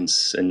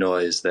movements and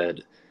noise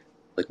that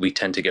like we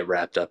tend to get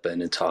wrapped up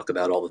in and talk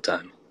about all the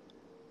time.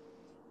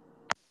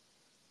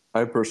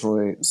 I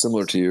personally,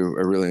 similar to you,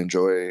 I really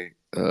enjoy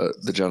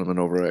the gentleman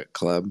over at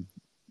Collab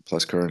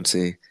Plus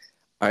Currency.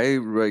 I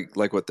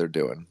like what they're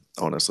doing,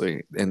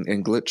 honestly. And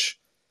Glitch,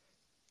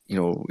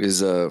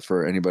 is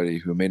for anybody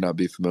who may not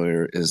be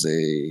familiar, is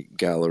a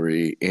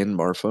gallery in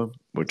Marfa,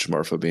 which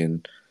Marfa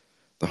being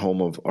the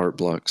home of art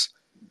blocks.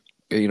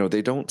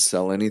 They don't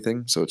sell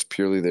anything, so it's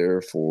purely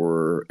there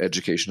for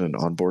education and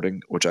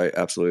onboarding, which I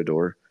absolutely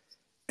adore.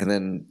 And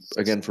then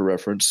again, for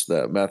reference,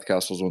 that Math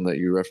Castles one that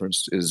you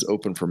referenced is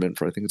open for mint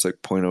for, I think it's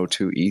like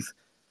 0.02 ETH.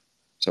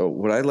 So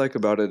what I like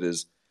about it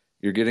is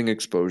you're getting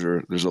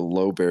exposure. There's a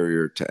low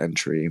barrier to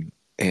entry,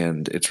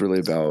 and it's really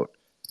about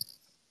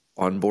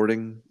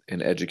onboarding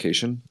and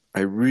education.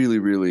 I really,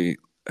 really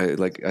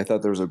I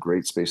thought there was a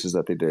great spaces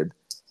that they did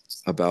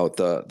about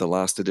the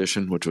last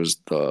edition, which was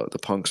the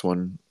Punks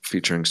one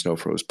featuring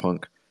Snowfroze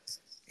Punk.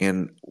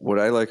 And what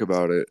I like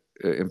about it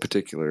in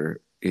particular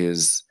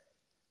is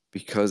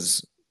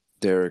because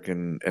Derek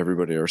and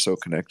everybody are so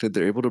connected,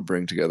 they're able to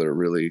bring together a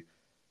really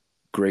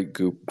great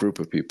group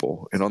of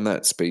people. And on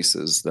that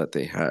spaces that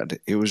they had,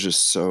 it was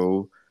just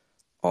so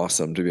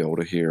awesome to be able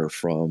to hear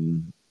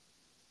from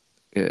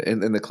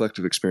and the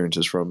collective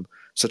experiences from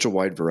such a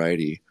wide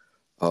variety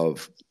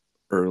of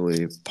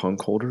early punk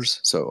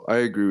holders. So I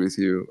agree with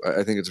you.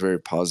 I think it's very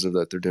positive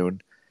that they're doing.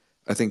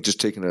 I think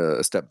just taking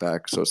a step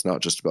back, so it's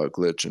not just about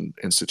Glitch and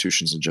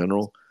institutions in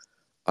general.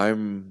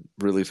 I'm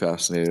really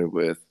fascinated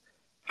with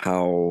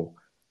how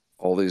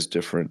all these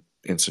different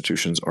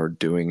institutions are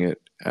doing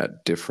it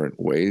at different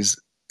ways.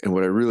 And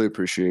what I really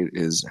appreciate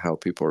is how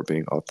people are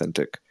being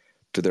authentic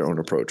to their own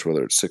approach,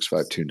 whether it's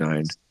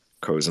 6529,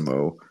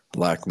 Cosimo,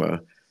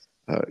 LACMA,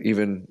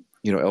 even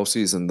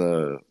LC's in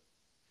the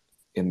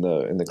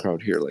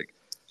crowd here. Like,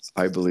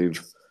 I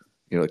believe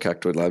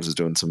Cactoid Labs is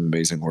doing some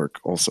amazing work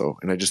also,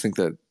 and I just think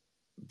that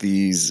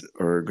these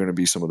are going to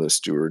be some of the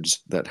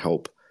stewards that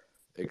help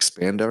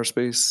expand our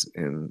space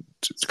and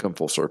to come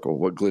full circle.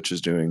 What Glitch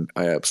is doing,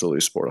 I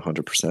absolutely support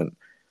 100%.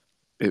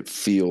 It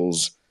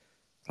feels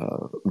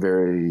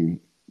very,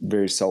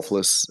 very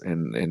selfless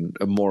and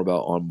more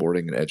about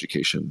onboarding and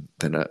education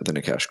than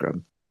a cash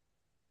grab.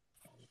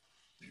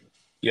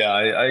 Yeah,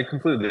 I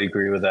completely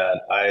agree with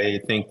that.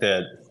 I think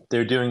that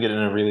they're doing it in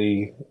a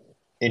really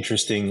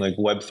interesting, like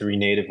Web3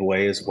 native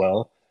way as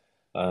well.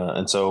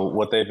 And so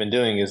what they've been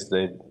doing is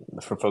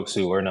for folks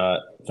who are not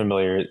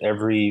familiar,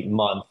 every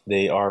month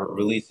they are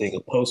releasing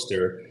a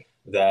poster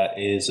that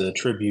is a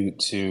tribute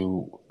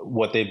to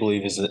what they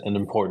believe is an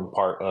important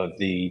part of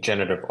the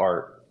generative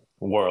art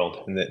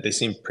world, and they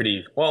seem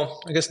pretty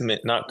well. I guess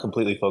not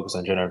completely focused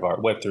on generative art,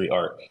 Web3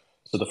 art.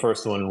 So the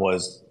first one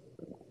was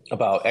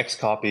about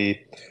Xcopy.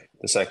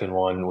 The second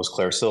one was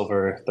Claire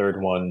Silver.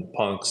 Third one,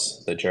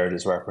 Punks, that Jared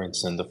has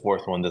referenced, and the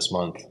fourth one this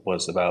month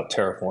was about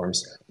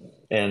terraforms.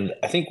 And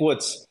I think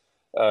what's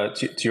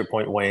to your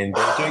point, Wayne,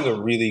 they're doing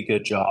a really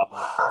good job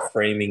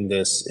framing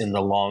this in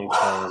the long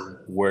term.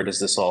 Where does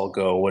this all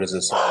go? What does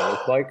this all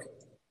look like?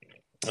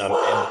 And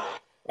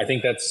I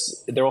think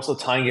they're also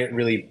tying it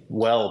really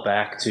well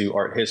back to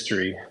art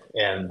history,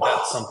 and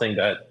that's something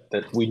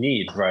that we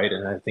need, right?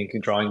 And I think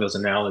drawing those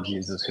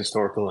analogies, those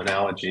historical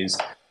analogies,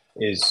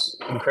 is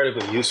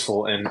incredibly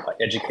useful and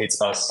educates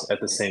us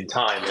at the same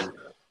time, and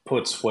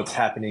puts what's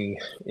happening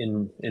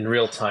in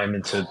real time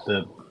into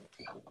the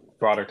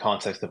broader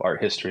context of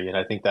art history. And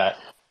I think that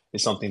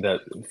is something that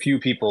few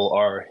people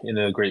are in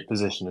a great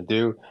position to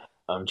do.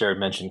 Jared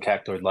mentioned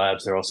Cactoid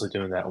Labs; they're also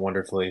doing that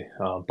wonderfully.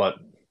 But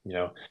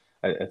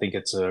I think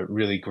it's a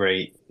really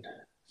great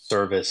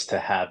service to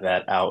have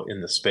that out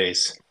in the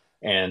space.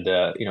 And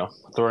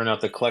throwing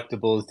out the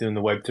collectibles, doing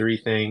the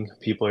Web3 thing.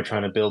 People are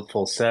trying to build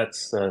full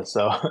sets,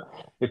 so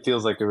it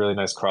feels like a really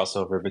nice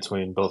crossover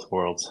between both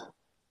worlds.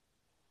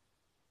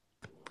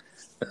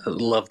 I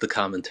love the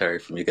commentary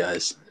from you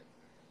guys.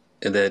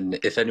 And then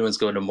if anyone's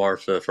going to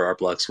Marfa for Art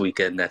Blocks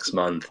weekend next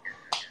month,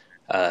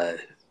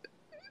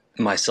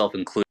 myself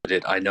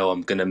included, I know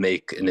I'm going to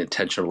make an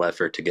intentional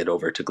effort to get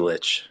over to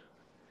Glitch.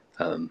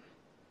 And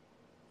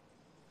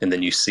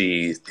then you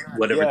see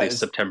whatever the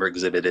September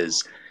exhibit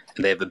is,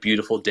 and they have a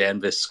beautiful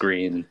Danvers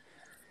screen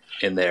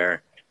in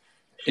there.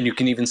 And you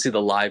can even see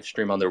the live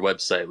stream on their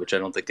website, which I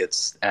don't think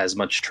gets as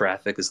much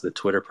traffic as the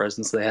Twitter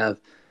presence they have.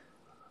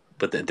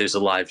 But there's a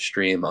live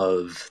stream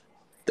of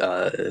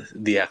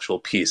the actual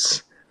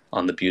piece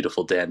on the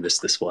beautiful Danvers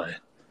display.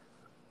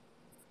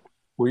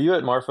 Were you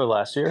at Marfa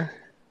last year?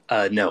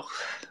 No.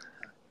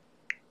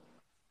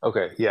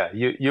 Okay, yeah,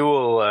 you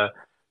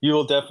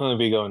will definitely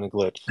be going to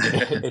Glitch.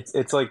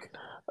 It's like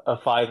a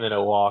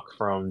 5-minute walk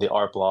from the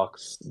Art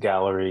Blocks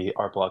gallery,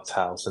 Art Blocks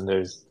house, and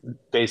there's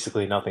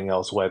basically nothing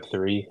else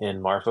Web3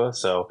 in Marfa.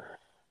 So,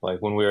 like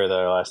when we were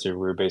there last year,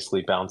 we were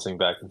basically bouncing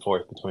back and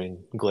forth between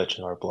Glitch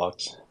and Art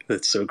Blocks.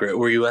 That's so great.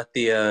 Were you at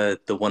the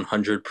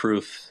 100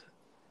 proof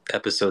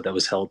episode that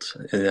was held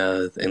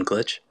in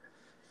Glitch?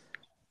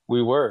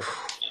 We were.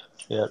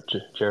 Yeah,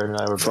 Jared and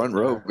I were front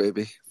row,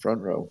 baby,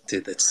 front row.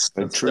 Dude, that's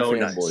true so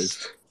fanboys.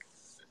 Nice.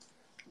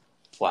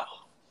 Wow.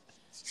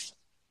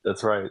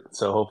 That's right.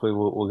 So hopefully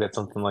we'll get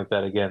something like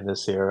that again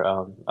this year.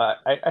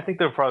 I think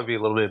there'll probably be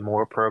a little bit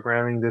more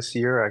programming this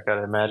year, I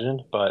gotta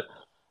imagine. But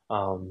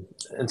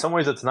in some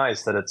ways, it's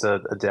nice that it's a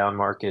down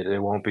market. It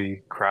won't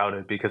be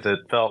crowded, because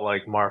it felt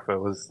like Marfa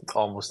was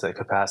almost at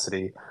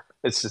capacity.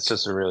 It's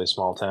just a really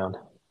small town.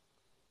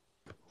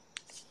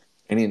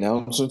 Any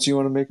announcements you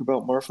want to make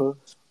about Marfa,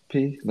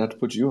 P? Not to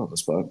put you on the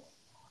spot.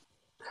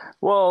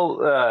 Well,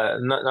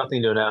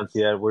 nothing to announce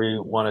yet. We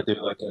want to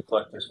do like a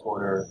collector's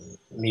corner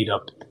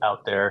meetup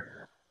out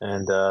there,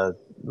 and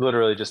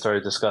literally just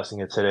started discussing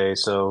it today.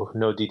 So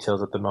no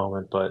details at the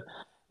moment, but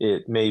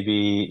it may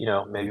be,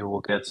 maybe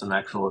we'll get some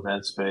actual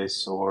event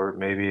space, or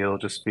maybe it'll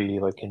just be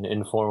like an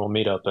informal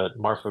meetup at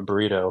Marfa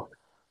Burrito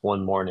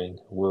one morning.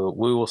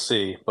 We will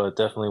see, but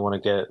definitely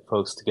want to get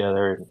folks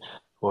together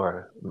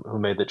who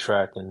made the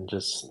trek and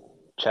just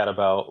chat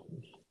about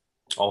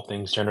all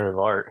things generative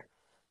art,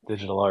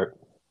 digital art.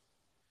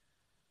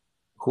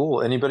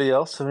 Cool. Anybody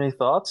else have any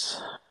thoughts?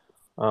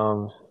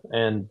 And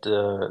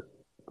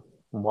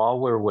while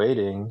we're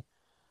waiting,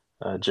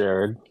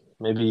 Jared,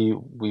 maybe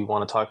we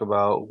want to talk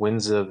about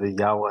Winza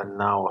Viyawa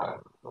Nawa.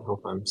 I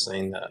hope I'm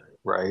saying that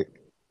right.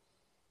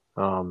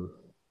 Kind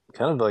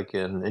of like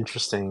an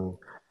interesting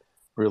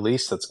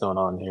release that's going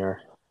on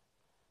here.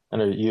 I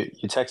know you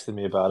texted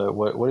me about it.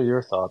 What are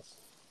your thoughts?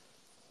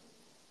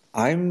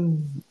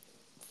 I'm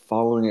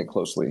following it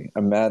closely.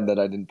 I'm mad that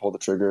I didn't pull the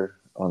trigger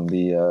on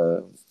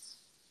the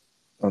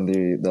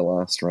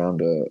last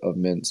round of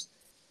mints,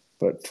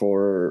 but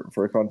for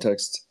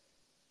context,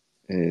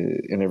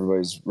 in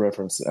everybody's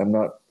reference, I'm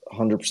not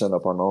 100%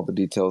 up on all the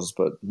details,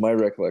 but my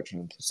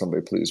recollection,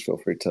 somebody please feel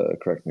free to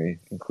correct me,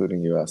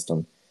 including you,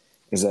 Aston,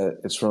 is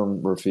that it's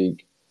from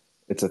Rafiq.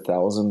 It's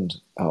 1,000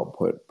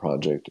 output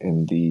project,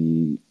 and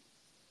the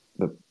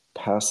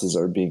passes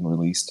are being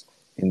released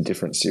in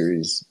different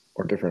series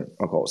or different,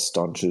 I'll call it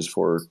staunches,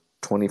 for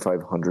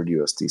 2,500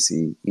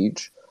 USDC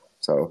each.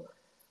 So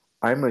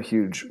I'm a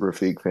huge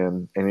Rafiq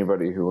fan.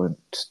 Anybody who went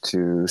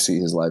to see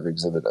his live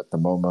exhibit at the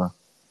MoMA,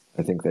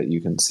 I think that you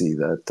can see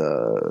that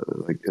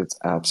it's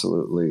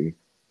absolutely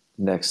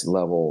next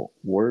level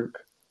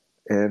work.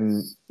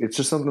 And it's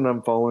just something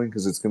I'm following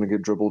because it's going to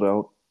get dribbled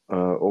out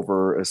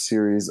over a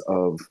series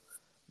of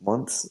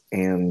months.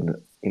 And,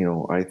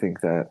 I think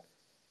that,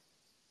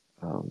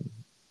 I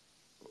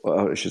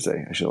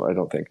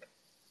don't think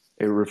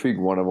a Rafiq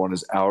 101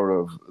 is out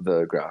of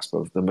the grasp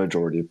of the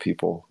majority of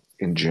people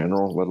in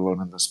general, let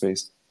alone in the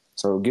space.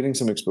 So getting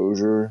some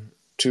exposure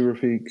to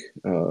Rafiq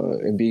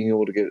and being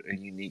able to get a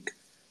unique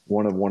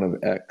one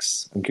of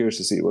X. I'm curious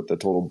to see what the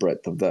total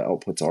breadth of the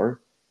outputs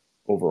are.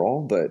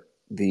 overall, but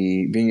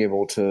the being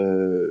able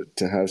to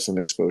have some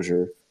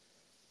exposure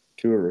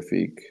to a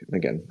Rafik, and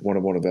again, one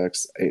of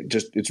X,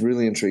 it's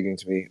really intriguing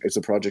to me. It's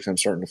a project I'm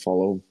starting to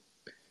follow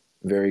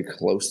very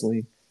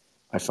closely.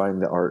 I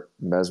find the art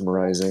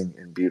mesmerizing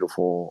and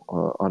beautiful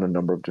on a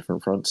number of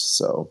different fronts.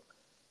 So,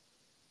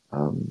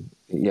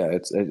 yeah,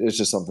 it's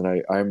just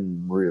something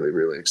I'm really,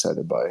 really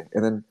excited by.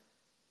 And then,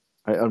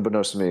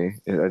 unbeknownst to me,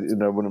 I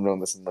wouldn't have known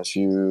this unless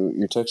you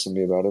texted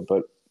me about it,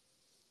 but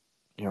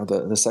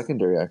the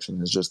secondary action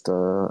has just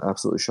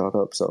absolutely shot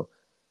up. So,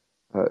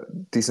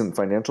 decent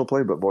financial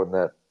play, but more than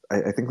that,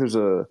 I think there's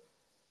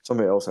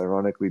somebody else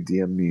ironically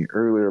DM'd me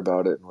earlier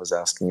about it and was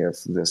asking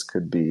if this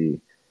could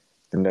be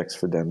the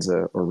next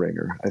Fidenza or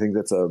Ringer. I think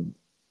that's a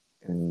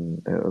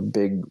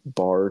big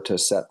bar to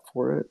set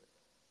for it.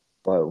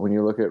 But when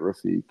you look at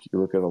Rafik, you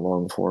look at a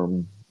long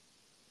form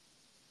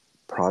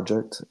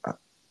project,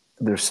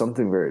 there's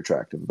something very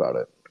attractive about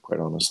it,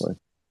 quite honestly.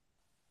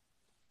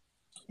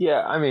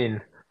 Yeah, I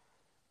mean,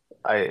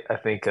 I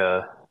think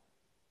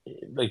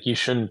like you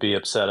shouldn't be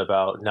upset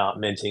about not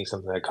minting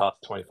something that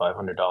costs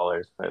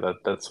 $2,500. Right?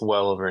 That's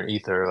well over an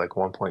ether, like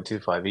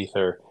 1.25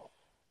 ether.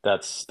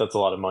 That's a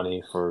lot of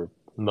money for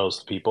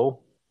most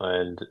people,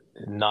 and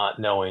not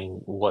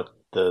knowing what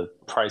the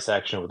price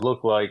action would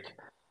look like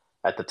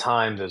at the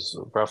time. There's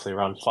roughly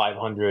around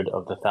 500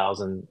 of the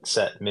 1,000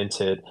 set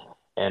minted,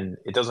 and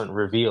it doesn't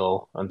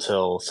reveal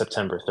until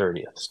September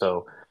 30th.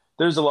 So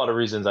there's a lot of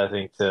reasons I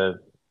think to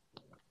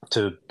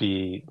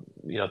be,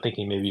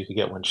 thinking maybe you could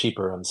get one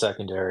cheaper on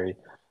secondary,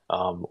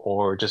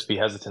 or just be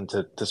hesitant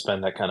to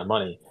spend that kind of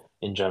money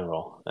in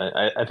general.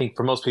 I think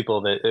for most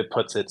people that it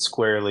puts it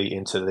squarely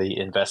into the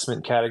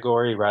investment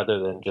category rather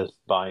than just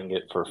buying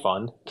it for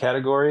fun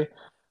category.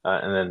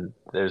 And then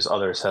there's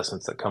other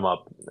assessments that come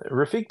up.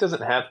 Rafik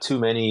doesn't have too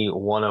many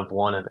one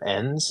of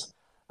ends,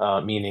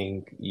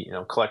 meaning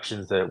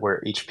collections that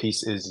where each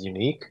piece is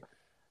unique.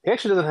 He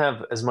actually doesn't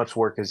have as much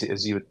work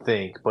as you would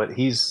think, but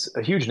he's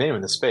a huge name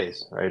in the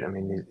space, right? I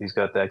mean, he's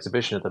got the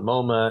exhibition at the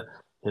MoMA.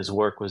 His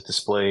work was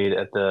displayed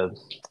at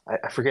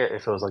I forget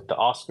if it was like the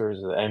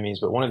Oscars or the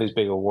Emmys, but one of these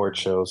big award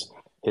shows.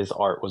 His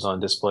art was on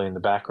display in the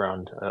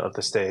background of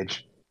the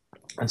stage.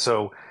 And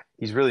so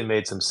he's really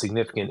made some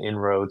significant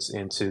inroads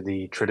into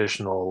the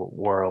traditional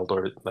world,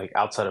 or like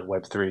outside of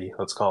Web3,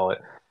 let's call it.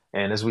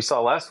 And as we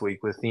saw last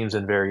week with Themes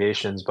and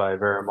Variations by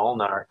Vera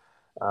Molnar,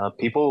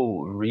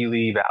 people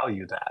really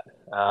value that.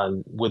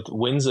 With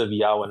Winds of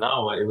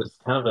Yawanawa, it was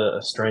kind of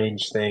a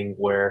strange thing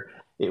where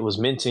it was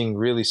minting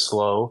really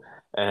slow,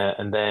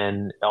 and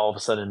then all of a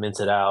sudden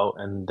minted out,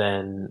 and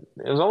then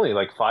it was only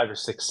like 5 or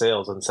 6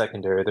 sales on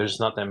secondary. There's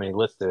not that many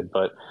listed,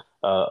 but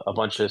a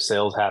bunch of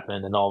sales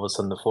happened, and all of a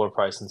sudden the floor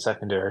price in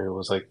secondary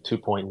was like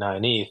 2.9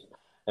 ETH,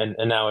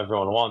 and now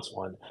everyone wants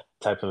one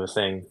type of a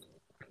thing.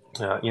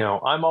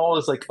 I'm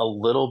always like a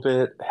little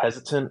bit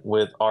hesitant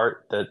with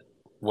art that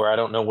where I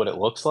don't know what it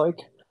looks like.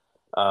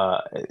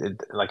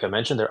 Like I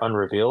mentioned, they're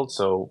unrevealed.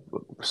 So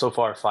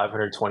far,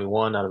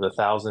 521 out of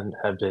 1,000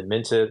 have been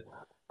minted.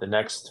 The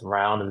next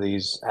round of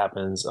these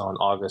happens on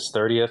August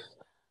 30th.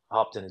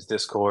 Hopped in his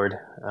Discord,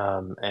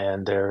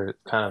 and they're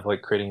kind of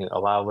like creating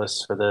allow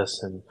lists for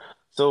this, and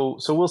so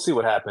we'll see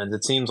what happens.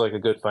 It seems like a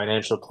good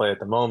financial play at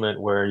the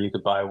moment, where you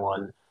could buy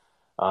one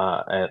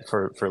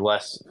for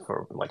less,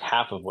 for like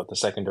half of what the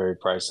secondary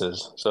price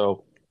is.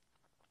 So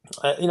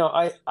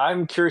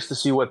I'm curious to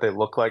see what they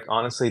look like.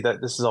 Honestly, that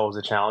this is always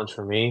a challenge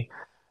for me.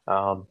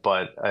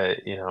 But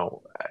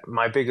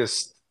my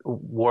biggest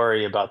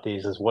worry about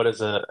these is what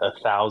is a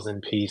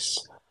 1,000 piece.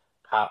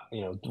 How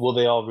will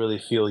they all really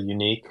feel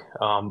unique?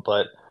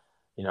 But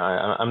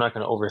I'm not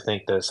going to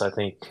overthink this. I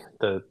think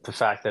the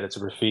fact that it's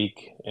Rafik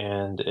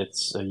and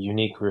it's a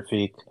unique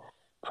Rafik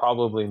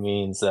probably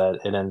means that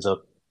it ends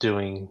up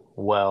doing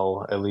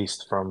well, at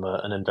least from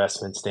an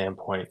investment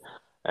standpoint.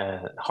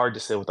 Hard to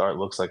say what the art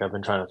looks like. I've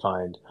been trying to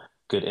find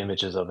good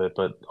images of it,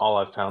 but all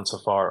I've found so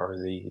far are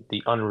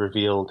the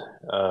unrevealed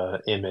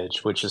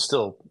image, which is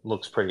still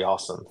looks pretty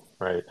awesome,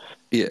 right?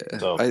 Yeah,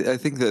 So I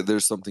think that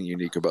there's something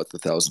unique about the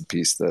 1,000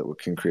 piece that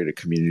can create a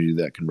community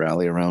that can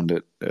rally around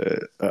it.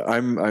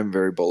 I'm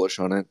very bullish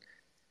on it.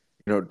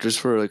 Just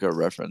for like a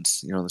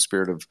reference, in the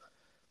spirit of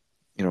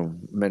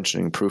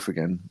mentioning Proof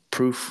again.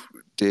 Proof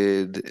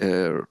did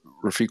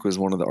Rafik was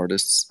one of the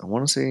artists, I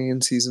want to say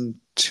in season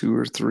 2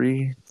 or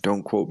 3.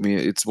 Don't quote me.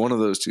 It's one of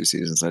those 2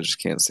 seasons. I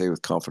just can't say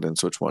with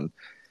confidence which one.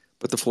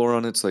 But the floor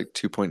on it's like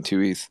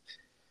 2.2 ETH.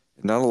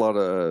 Not a lot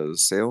of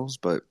sales,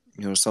 but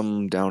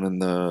some down in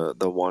the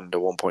 1 to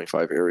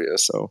 1.5 area.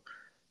 So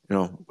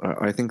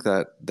I think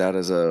that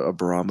is a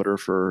barometer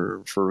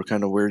for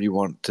kind of where you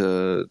want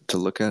to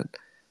look at.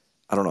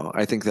 I don't know.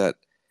 I think that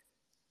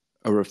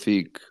a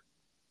Rafik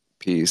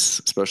piece,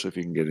 especially if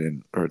you can get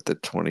in or at the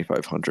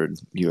 2,500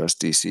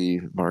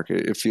 USDC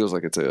market, it feels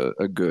like it's a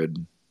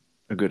good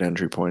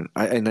entry point.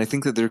 I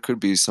think that there could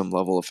be some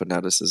level of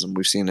fanaticism.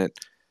 We've seen it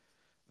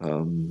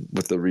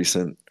with the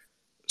recent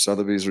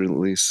Sotheby's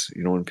release.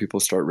 When people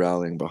start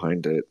rallying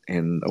behind it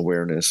and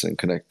awareness and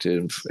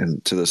connective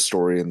and to the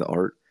story and the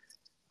art,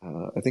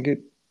 I think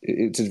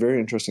it's a very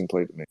interesting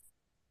play to me.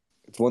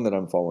 it's one that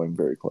I'm following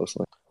very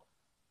closely.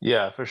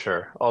 Yeah, for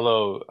sure.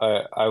 Although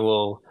I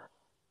will,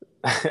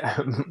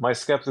 my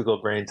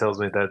skeptical brain tells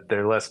me that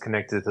they're less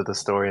connected to the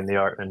story and the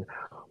art and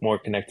more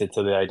connected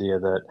to the idea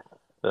that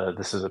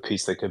this is a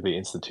piece that could be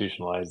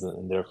institutionalized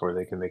and therefore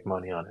they can make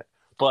money on it.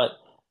 But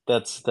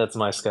that's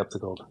my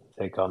skeptical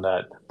take on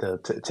that.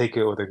 To take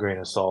it with a grain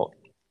of salt.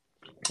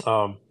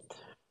 Um,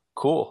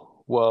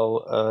 cool.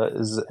 Well,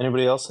 does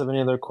anybody else have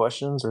any other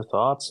questions or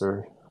thoughts,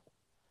 or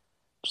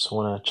just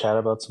want to chat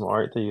about some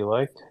art that you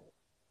like?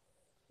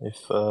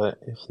 If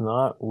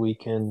not, we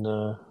can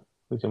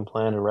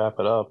plan to wrap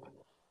it up.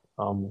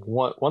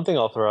 One thing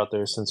I'll throw out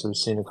there, since we've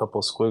seen a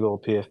couple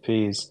squiggle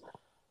PFPs,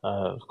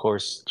 of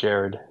course,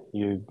 Jared,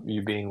 you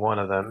being one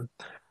of them.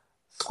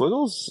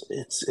 Squiggles,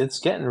 it's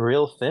getting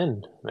real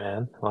thin,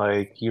 man.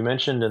 Like you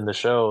mentioned in the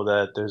show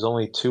that there's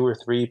only 2 or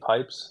 3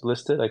 pipes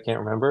listed. I can't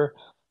remember.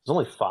 There's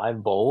only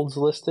 5 bolds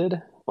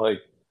listed. Like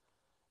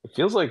it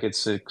feels like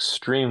it's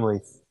extremely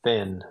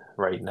thin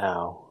right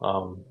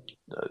now.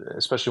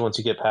 Especially once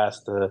you get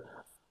past the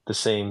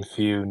same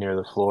few near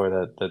the floor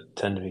that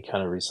tend to be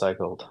kind of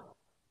recycled.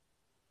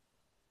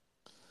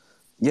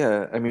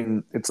 Yeah, I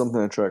mean, it's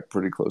something I track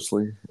pretty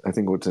closely. I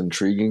think what's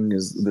intriguing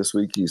is this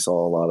week you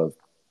saw a lot of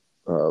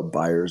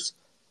buyers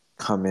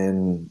come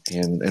in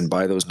and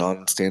buy those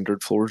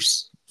non-standard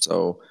floors.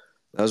 So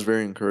that was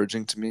very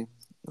encouraging to me.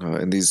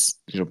 And these,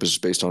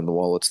 just based on the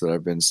wallets that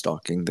I've been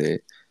stocking, they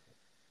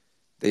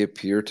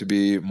appear to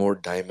be more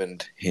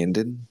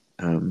diamond-handed.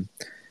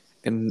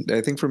 And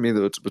I think for me,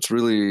 though, what's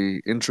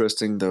really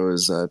interesting, though,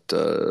 is that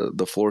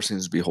the floor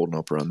seems to be holding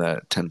up around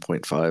that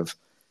 10.5.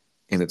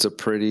 And it's a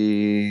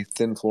pretty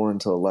thin floor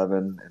until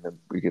 11, and then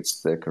it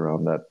gets thick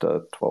around that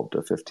 12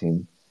 to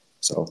 15.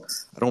 So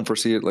I don't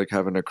foresee it like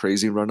having a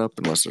crazy run up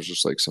unless there's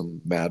just like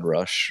some mad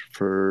rush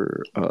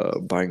for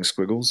buying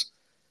squiggles.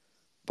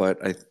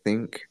 But I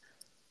think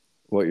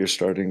what you're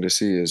starting to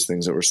see is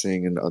things that we're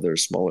seeing in other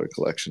smaller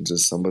collections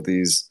is some of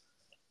these,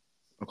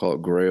 I'll call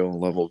it Grail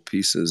level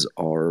pieces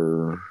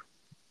are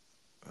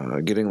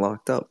getting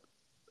locked up,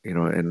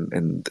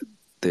 and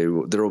there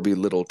will be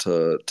little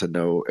to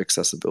no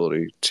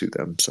accessibility to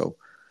them. So,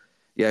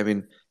 yeah, I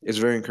mean, it's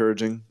very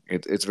encouraging.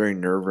 It's very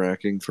nerve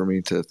wracking for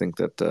me to think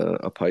that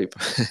a pipe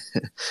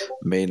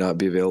may not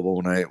be available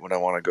when I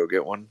want to go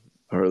get one,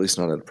 or at least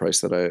not at a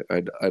price that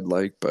I'd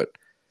like. But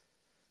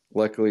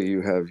luckily,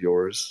 you have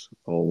yours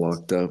all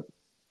locked up.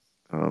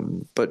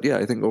 But yeah,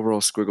 I think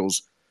overall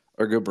Squiggles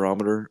are a good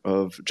barometer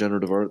of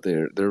generative art.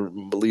 They're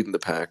leading the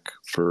pack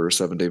for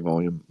 7-day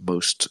volume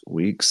most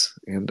weeks,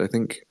 and I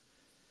think.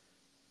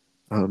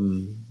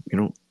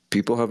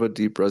 People have a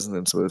deep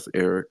resonance with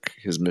Eric,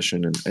 his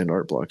mission, and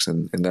art blocks,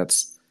 and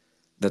that's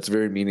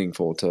very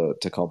meaningful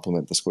to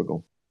complement the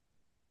squiggle.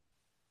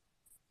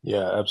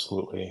 Yeah,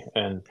 absolutely.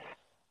 And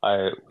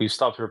we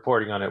stopped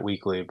reporting on it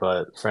weekly,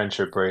 but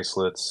friendship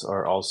bracelets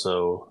are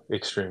also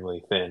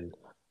extremely thin,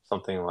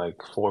 something like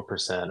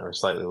 4% or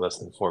slightly less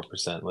than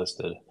 4%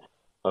 listed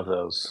of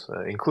those,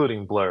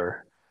 including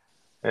Blur.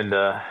 And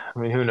I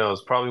mean, who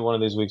knows? Probably one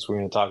of these weeks we're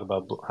going to talk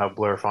about how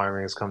Blur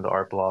farming has come to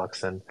art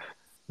blocks, and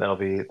that'll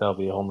be a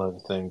whole nother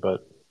thing.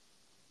 But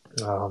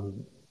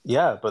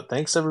yeah, but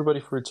thanks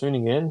everybody for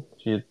tuning in.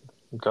 If you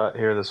got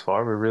here this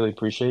far, we really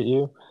appreciate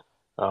you.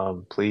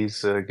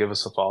 Please give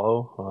us a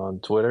follow on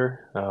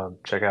Twitter.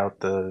 Check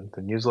out the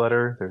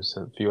newsletter. There's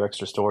a few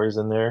extra stories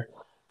in there.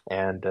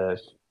 And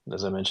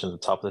as I mentioned at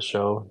the top of the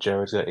show,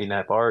 Jared's got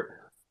 8-Nap Art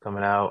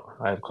coming out.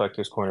 I have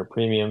Collector's Corner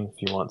Premium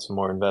if you want some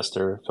more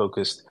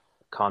investor-focused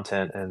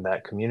content in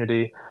that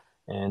community.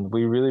 And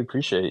we really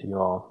appreciate you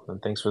all. And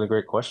thanks for the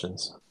great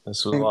questions.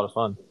 This was a lot of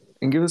fun.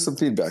 And give us some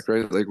feedback,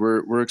 right? Like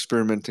we're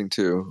experimenting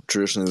too.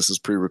 Traditionally, this is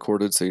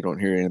pre-recorded, so you don't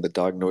hear any of the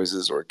dog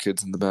noises or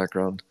kids in the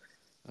background.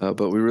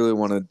 But we really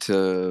wanted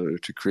to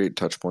create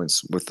touch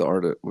points with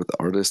the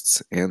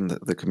artists and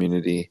the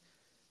community,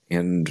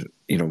 and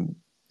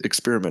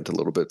experiment a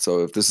little bit. So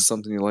if this is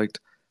something you liked,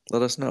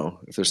 let us know.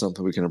 If there's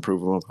something we can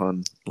improve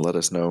upon, let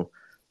us know.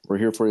 We're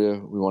here for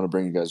you. We want to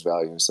bring you guys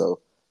value. So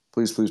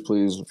please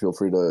feel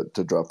free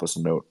to drop us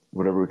a note.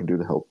 Whatever we can do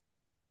to help.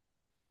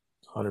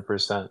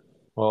 100%.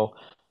 Well,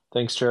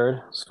 thanks, Jared.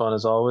 It was fun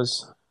as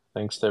always.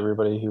 Thanks to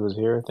everybody who was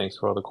here. Thanks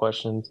for all the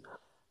questions.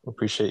 We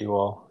appreciate you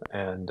all.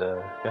 And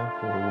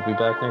yeah, we'll be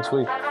back next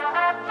week.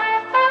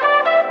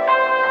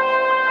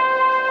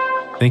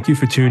 Thank you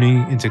for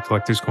tuning into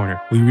Collector's Corner.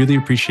 We really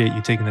appreciate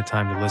you taking the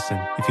time to listen.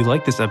 If you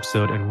like this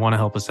episode and want to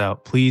help us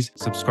out, please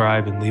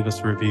subscribe and leave us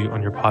a review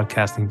on your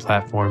podcasting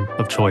platform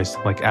of choice,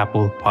 like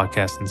Apple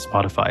Podcasts and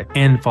Spotify,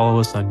 and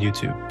follow us on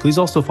YouTube. Please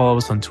also follow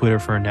us on Twitter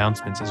for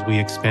announcements as we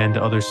expand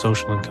to other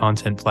social and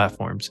content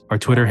platforms. Our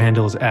Twitter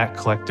handle is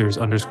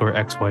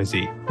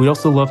 @collectors_XYZ. We'd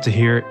also love to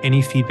hear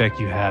any feedback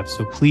you have,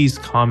 so please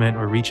comment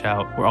or reach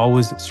out. We're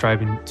always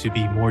striving to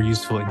be more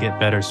useful and get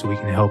better so we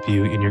can help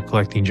you in your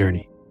collecting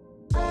journey.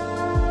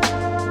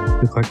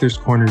 The Collectors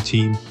Corner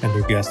team and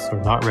their guests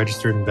are not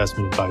registered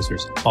investment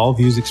advisors. All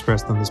views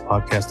expressed on this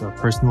podcast are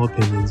personal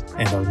opinions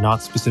and are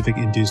not specific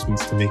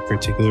inducements to make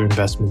particular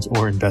investments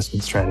or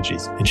investment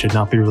strategies and should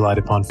not be relied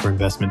upon for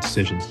investment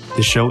decisions.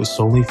 This show is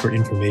solely for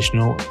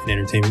informational and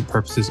entertainment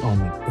purposes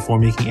only. Before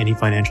making any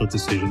financial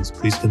decisions,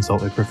 please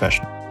consult a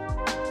professional.